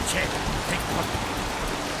 Che, take cover.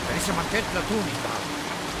 There is a Mantel platoon inbound.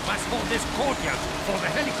 Must hold this courtyard for the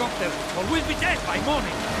helicopter, or we'll be dead by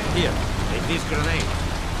morning. Here, take this grenade.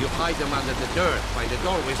 You hide them under the dirt by the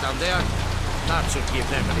doorways down there. That should give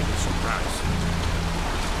them a little surprise.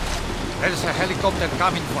 There's a helicopter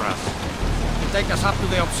coming for us. Take us up to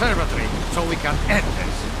the observatory so we can end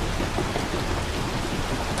this.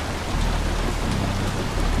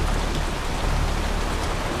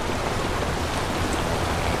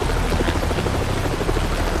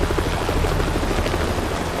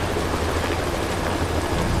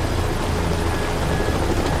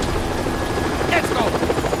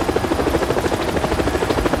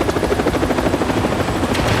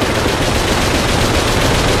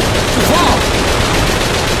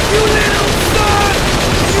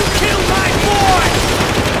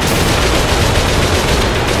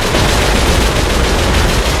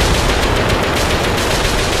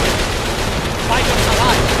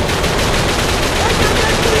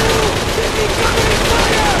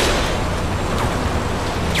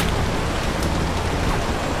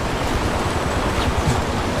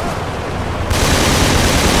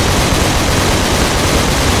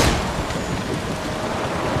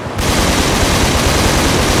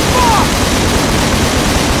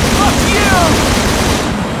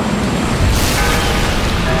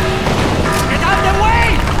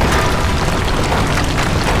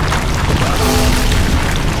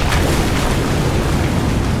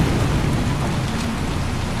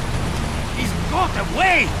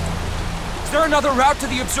 Another route to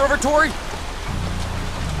the observatory?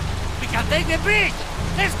 We can take the bridge!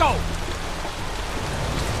 Let's go!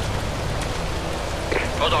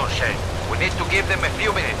 Hold on, Shane. We need to give them a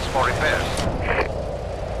few minutes for repairs.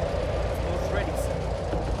 Almost ready, sir.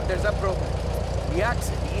 But there's a problem. The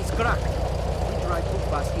axle is cracked. If we drive too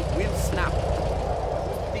fast, it will snap. The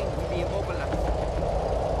whole thing will be immobilized.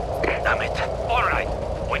 Damn it. All right.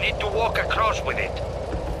 We need to walk across with it.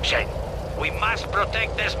 Shane, we must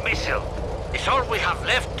protect this missile. It's all we have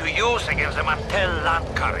left to use against the Mantel land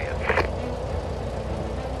carrier.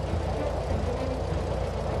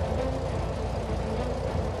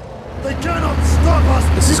 They cannot stop us!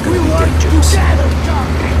 This is if going we to be work dangerous. together, John!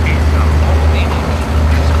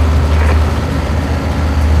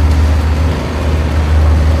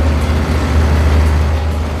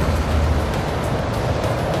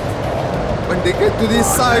 When they get to this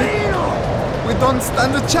side, we don't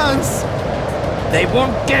stand a chance. They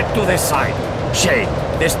won't get to the side. Shane,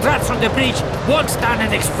 the struts on the bridge won't stand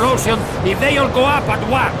an explosion if they all go up at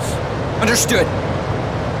once. Understood.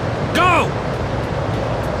 Go!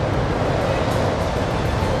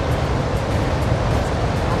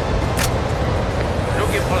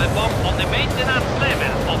 Looking for the bomb on the maintenance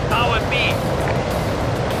level of Tower B.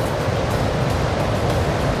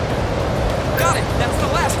 Got it! That's the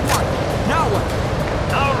last one! Now what?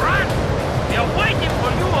 Now run! They're waiting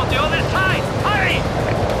for you on the other side! Hurry!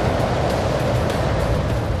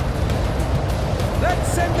 Let's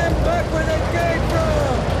send them back where they came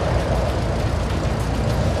from!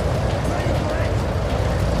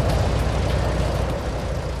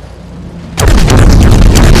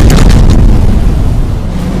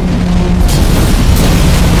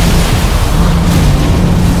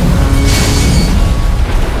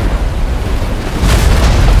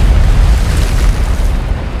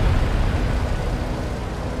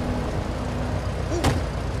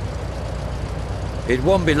 It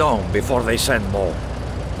won't be long before they send more.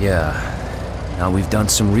 Yeah. Now we've done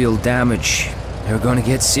some real damage. They're gonna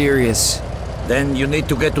get serious. Then you need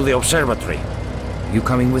to get to the observatory. You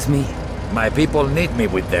coming with me? My people need me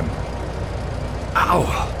with them. Ow!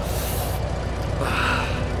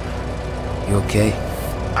 You okay?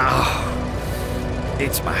 Ow!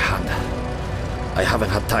 It's my hand. I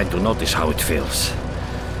haven't had time to notice how it feels.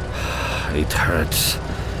 It hurts.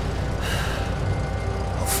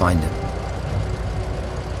 I'll find him.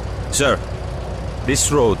 Sir,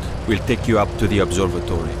 this road will take you up to the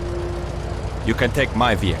observatory. You can take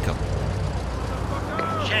my vehicle.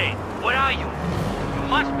 Shane, where are you? You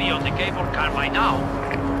must be on the cable car by now.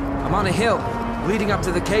 I'm on a hill, leading up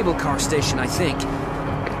to the cable car station, I think.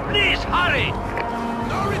 Please, hurry!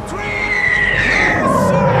 No retreat!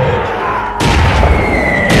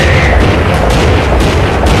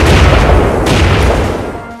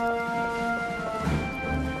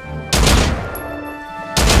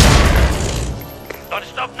 Don't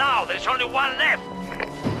stop now, there's only one left.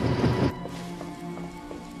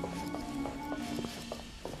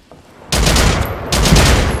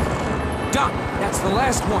 Done! That's the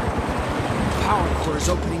last one. The power core is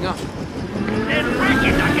opening up. Then break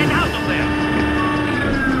it and get out of there!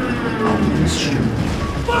 I'll miss you.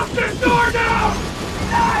 Bust this door down!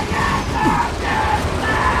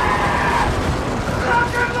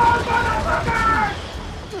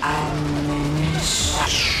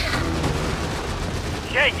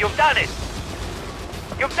 Shane, you've done it!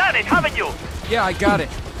 You've done it, haven't you? Yeah, I got it.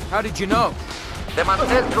 How did you know? The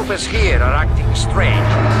Mantel troopers here are acting strange.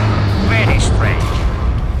 Very strange.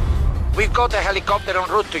 We've got a helicopter en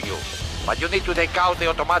route to you, but you need to take out the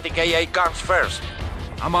automatic AA guns first.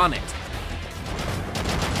 I'm on it.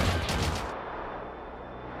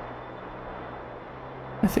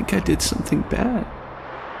 I think I did something bad.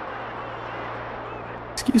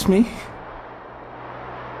 Excuse me?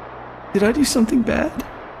 Did I do something bad?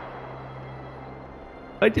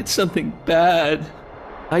 I did something bad.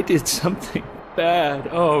 I did something bad.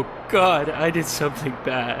 Oh God, I did something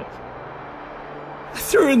bad. I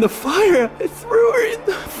threw her in the fire. I threw her in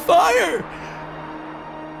the fire.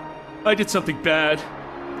 I did something bad.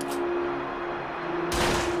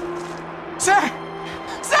 Sir!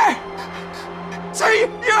 Sir! Sir,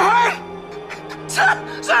 you're hurt! Sir!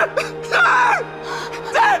 Sir! Sir!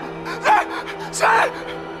 Sir! Sir! Sir!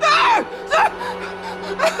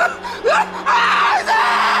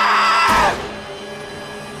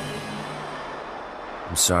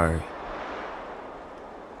 I'm sorry.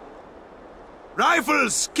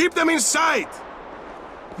 Rifles! Keep them in sight!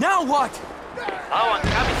 Now what? Now I'm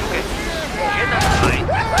coming to get you. Get outside.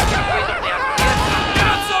 Get rid of the artillery. Get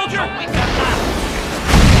up, soldier! So we can land.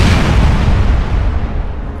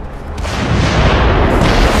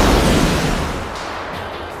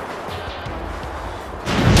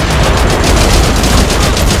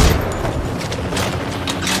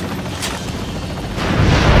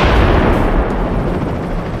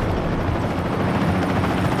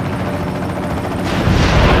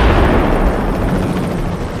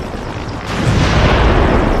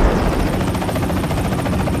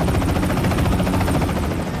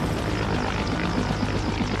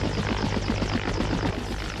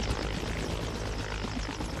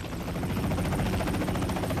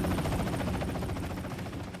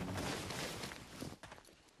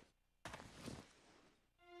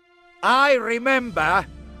 I remember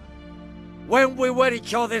when we were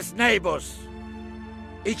each other's neighbors,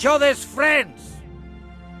 each other's friends,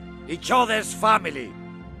 each other's family.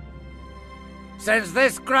 Since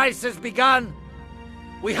this crisis began,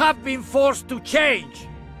 we have been forced to change,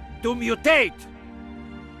 to mutate.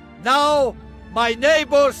 Now, my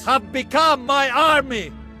neighbors have become my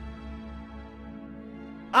army.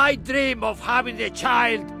 I dream of having a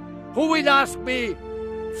child who will ask me,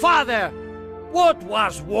 "Father, what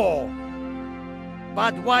was war?"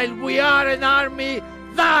 But while we are an army,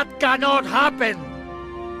 that cannot happen.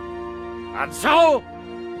 And so,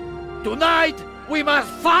 tonight we must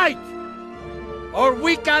fight, or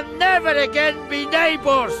we can never again be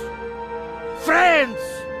neighbors, friends,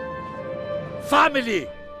 family.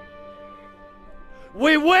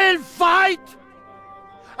 We will fight,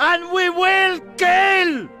 and we will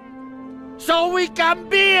kill, so we can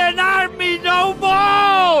be an army no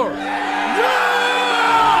more!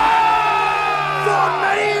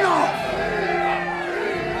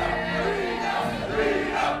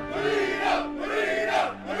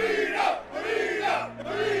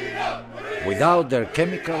 Without their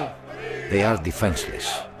chemical, they are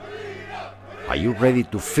defenseless. Are you ready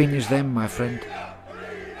to finish them, my friend?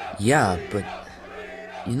 Yeah, but...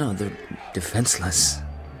 you know, they're defenseless.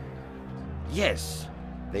 Yes,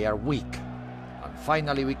 they are weak and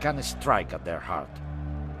finally we can strike at their heart.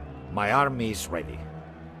 My army is ready.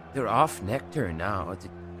 They're off Nectar now.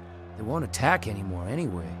 They won't attack anymore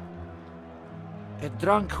anyway. A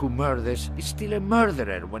drunk who murders is still a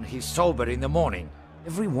murderer when he's sober in the morning.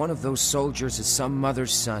 Every one of those soldiers is some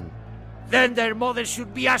mother's son. Then their mother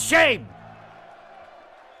should be ashamed!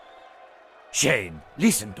 Shane,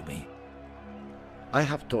 listen to me. I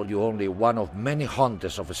have told you only one of many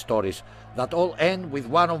hundreds of stories that all end with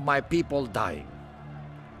one of my people dying.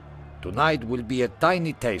 Tonight will be a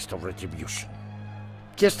tiny taste of retribution.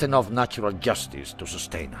 Just enough natural justice to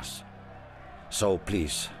sustain us. So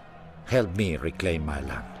please, help me reclaim my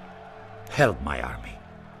land. Help my army.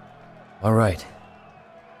 All right.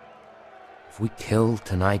 If we kill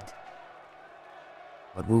tonight,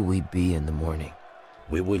 what will we be in the morning?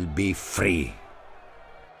 We will be free.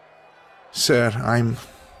 Sir, I'm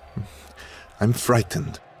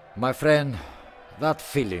frightened. My friend, that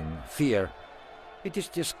feeling, fear, it is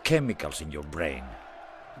just chemicals in your brain.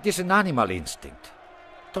 It is an animal instinct.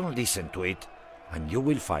 Don't listen to it, and you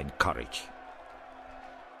will find courage.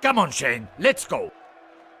 Come on, Shane, let's go!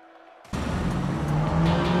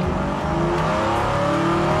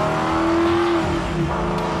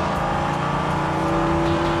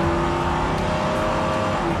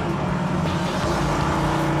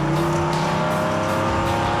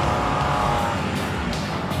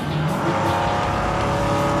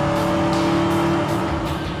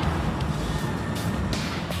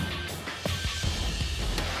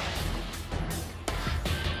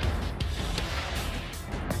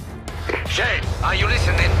 Shane, are you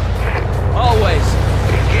listening? Always.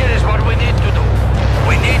 Here is what we need to do.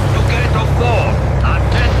 We need to get on board and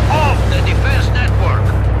get off the defense network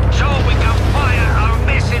so we can fire our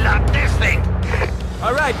missile at this thing.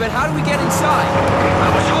 All right, but how do we get inside? I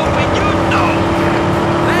was hoping you'd know.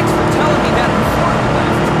 Thanks for telling me that before we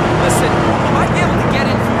left. Listen, we might be able to get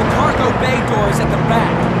in through the cargo bay doors at the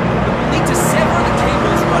back, but we'll need to sever the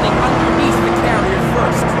cables running underneath the carrier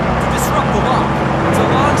first to disrupt the lock. It's a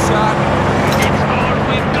long shot. It's all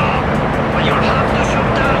we've got, but you'll have to shoot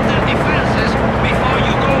down their defenses before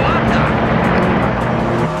you go under.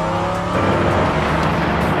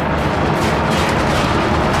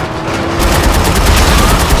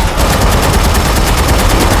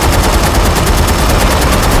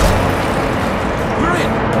 We're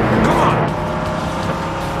in. Come on.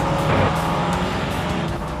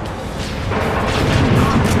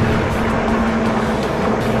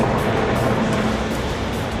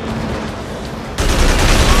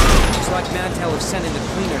 Looks like Mantel have sent in the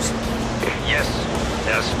cleaners. Yes,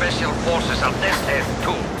 there are special forces at this end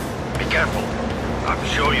too. Be careful. I'm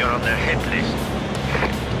sure you're on their hit list.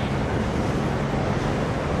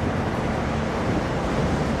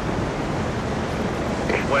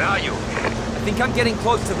 Where are you? I think I'm getting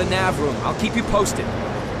close to the nav room. I'll keep you posted.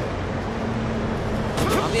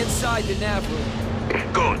 I'm inside the nav room.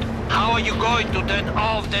 Good. How are you going to turn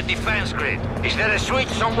off the defense grid? Is there a switch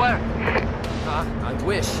somewhere? I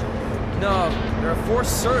wish. No, there are 4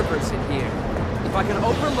 servers in here. If I can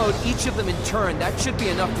overload each of them in turn, that should be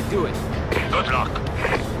enough to do it. Good luck.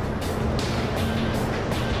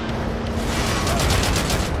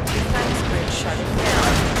 Defense grid shutting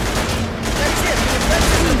down. That's it, the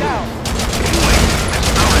defenses are down.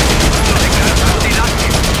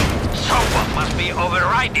 Someone must be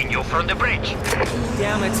overriding you from the bridge.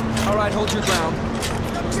 Damn it. All right, hold your ground.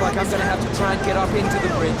 Looks like I'm gonna have to try and get up into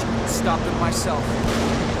the bridge and stop them myself.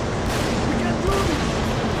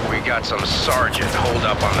 We got some sergeant holed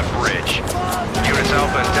up on the bridge. Units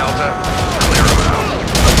Alpha and Delta, clear them out.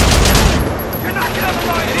 You're not gonna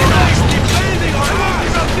find any nice defending or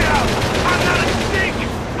walking up down! I'm not a stick!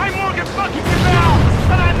 I'm Morgan fucking Cabal!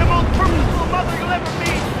 And I'm the most purposeful mother you'll ever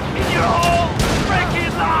meet in your whole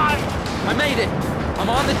freaking life! I made it.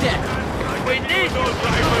 I'm on the deck. We need you to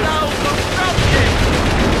now construction!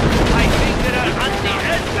 I think there are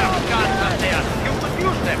anti-aircraft guns up there. You could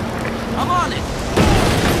use them. I'm on it.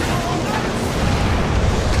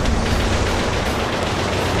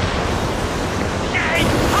 Hey,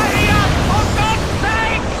 hurry up! For God's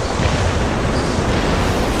sake!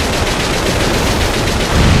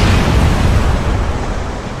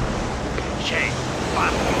 Shane,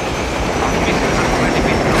 fast. Our missiles are already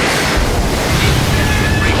been launched. The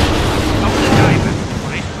bridge. Stop the driver,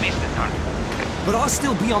 or he's missed the target. But I'll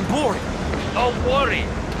still be on board. Don't worry.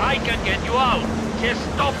 I can get you out. Just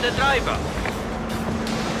stop the driver.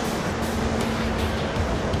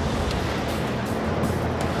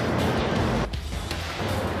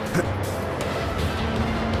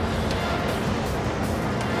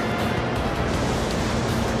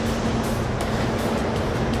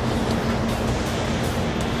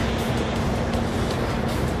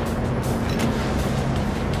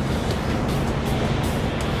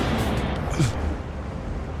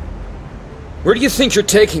 Where do you think you're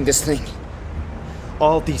taking this thing?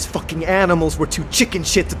 All these fucking animals were too chicken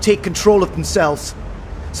shit to take control of themselves.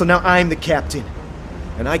 So now I'm the captain.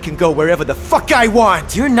 And I can go wherever the fuck I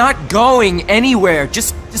want! You're not going anywhere.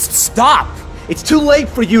 Just stop! It's too late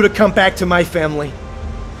for you to come back to my family.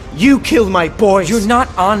 You killed my boys. You're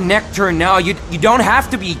not on Nectar now. You don't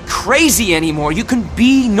have to be crazy anymore. You can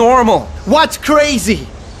be normal. What's crazy?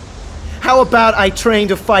 How about I train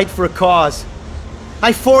to fight for a cause?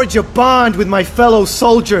 I forge a bond with my fellow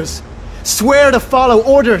soldiers. Swear to follow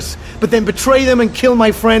orders, but then betray them and kill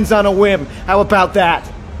my friends on a whim. How about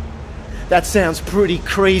that? That sounds pretty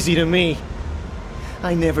crazy to me.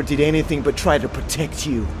 I never did anything but try to protect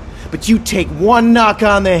you. But you take one knock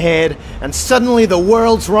on the head, and suddenly the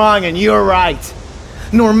world's wrong and you're right.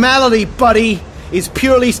 Normality, buddy, is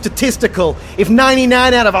purely statistical. If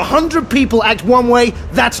 99 out of 100 people act one way,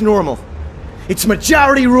 that's normal. It's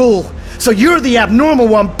majority rule. So you're the abnormal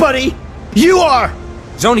one, buddy. You are!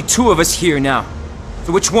 There's only 2 of us here now.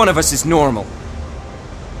 So which one of us is normal?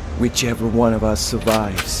 Whichever one of us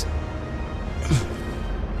survives.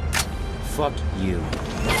 Fuck you.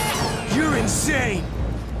 You're insane!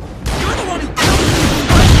 You're the one who killed me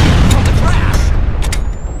from the crash!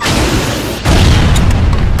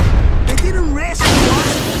 They didn't rescue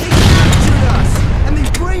us, they captured us! And they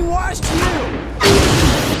brainwashed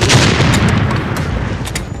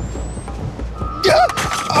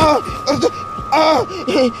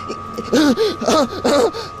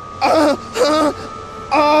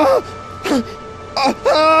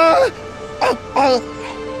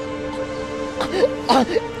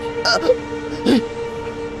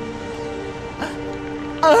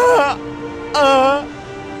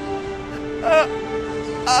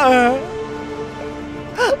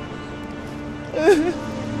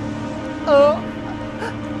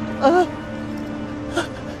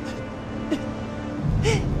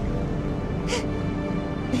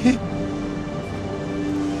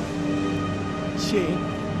Jane,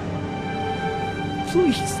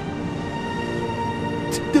 please,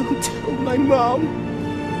 don't tell my mom.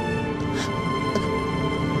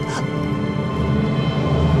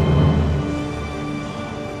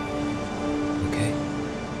 Okay.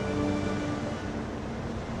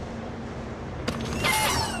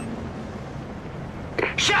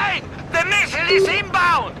 Shane! The missile is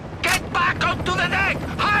inbound! Get back onto the deck!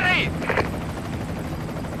 Hurry!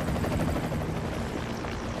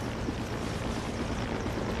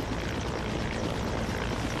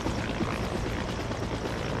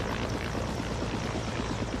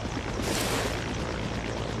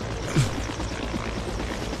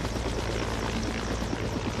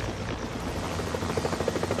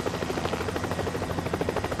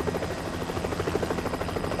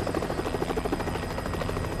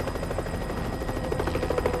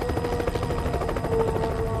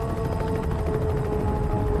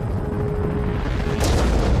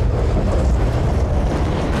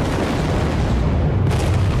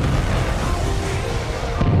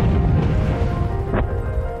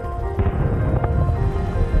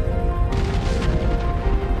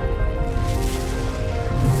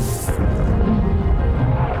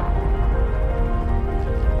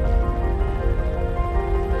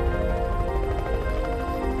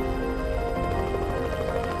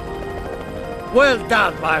 Well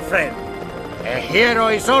done, my friend. A hero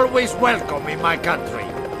is always welcome in my country.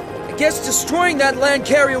 I guess destroying that land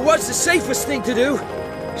carrier was the safest thing to do.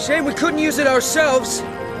 Shame we couldn't use it ourselves.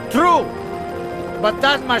 True. But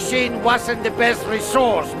that machine wasn't the best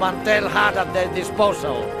resource Mantell had at their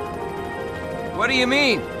disposal. What do you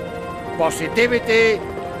mean? Positivity,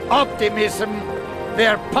 optimism,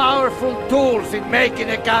 they're powerful tools in making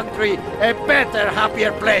a country a better,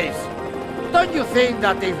 happier place. Don't you think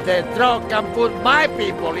that if the drug can put my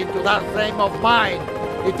people into that frame of mind,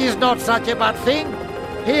 it is not such a bad thing?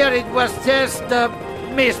 Here it was just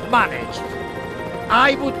mismanaged.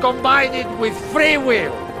 I would combine it with free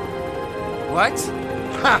will. What?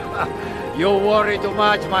 You worry too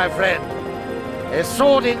much, my friend. A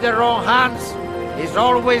sword in the wrong hands is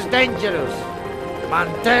always dangerous.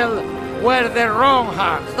 Mantell were the wrong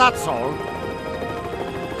hands, that's all.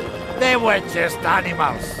 They were just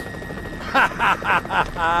animals. Ha ha ha ha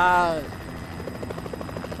ha!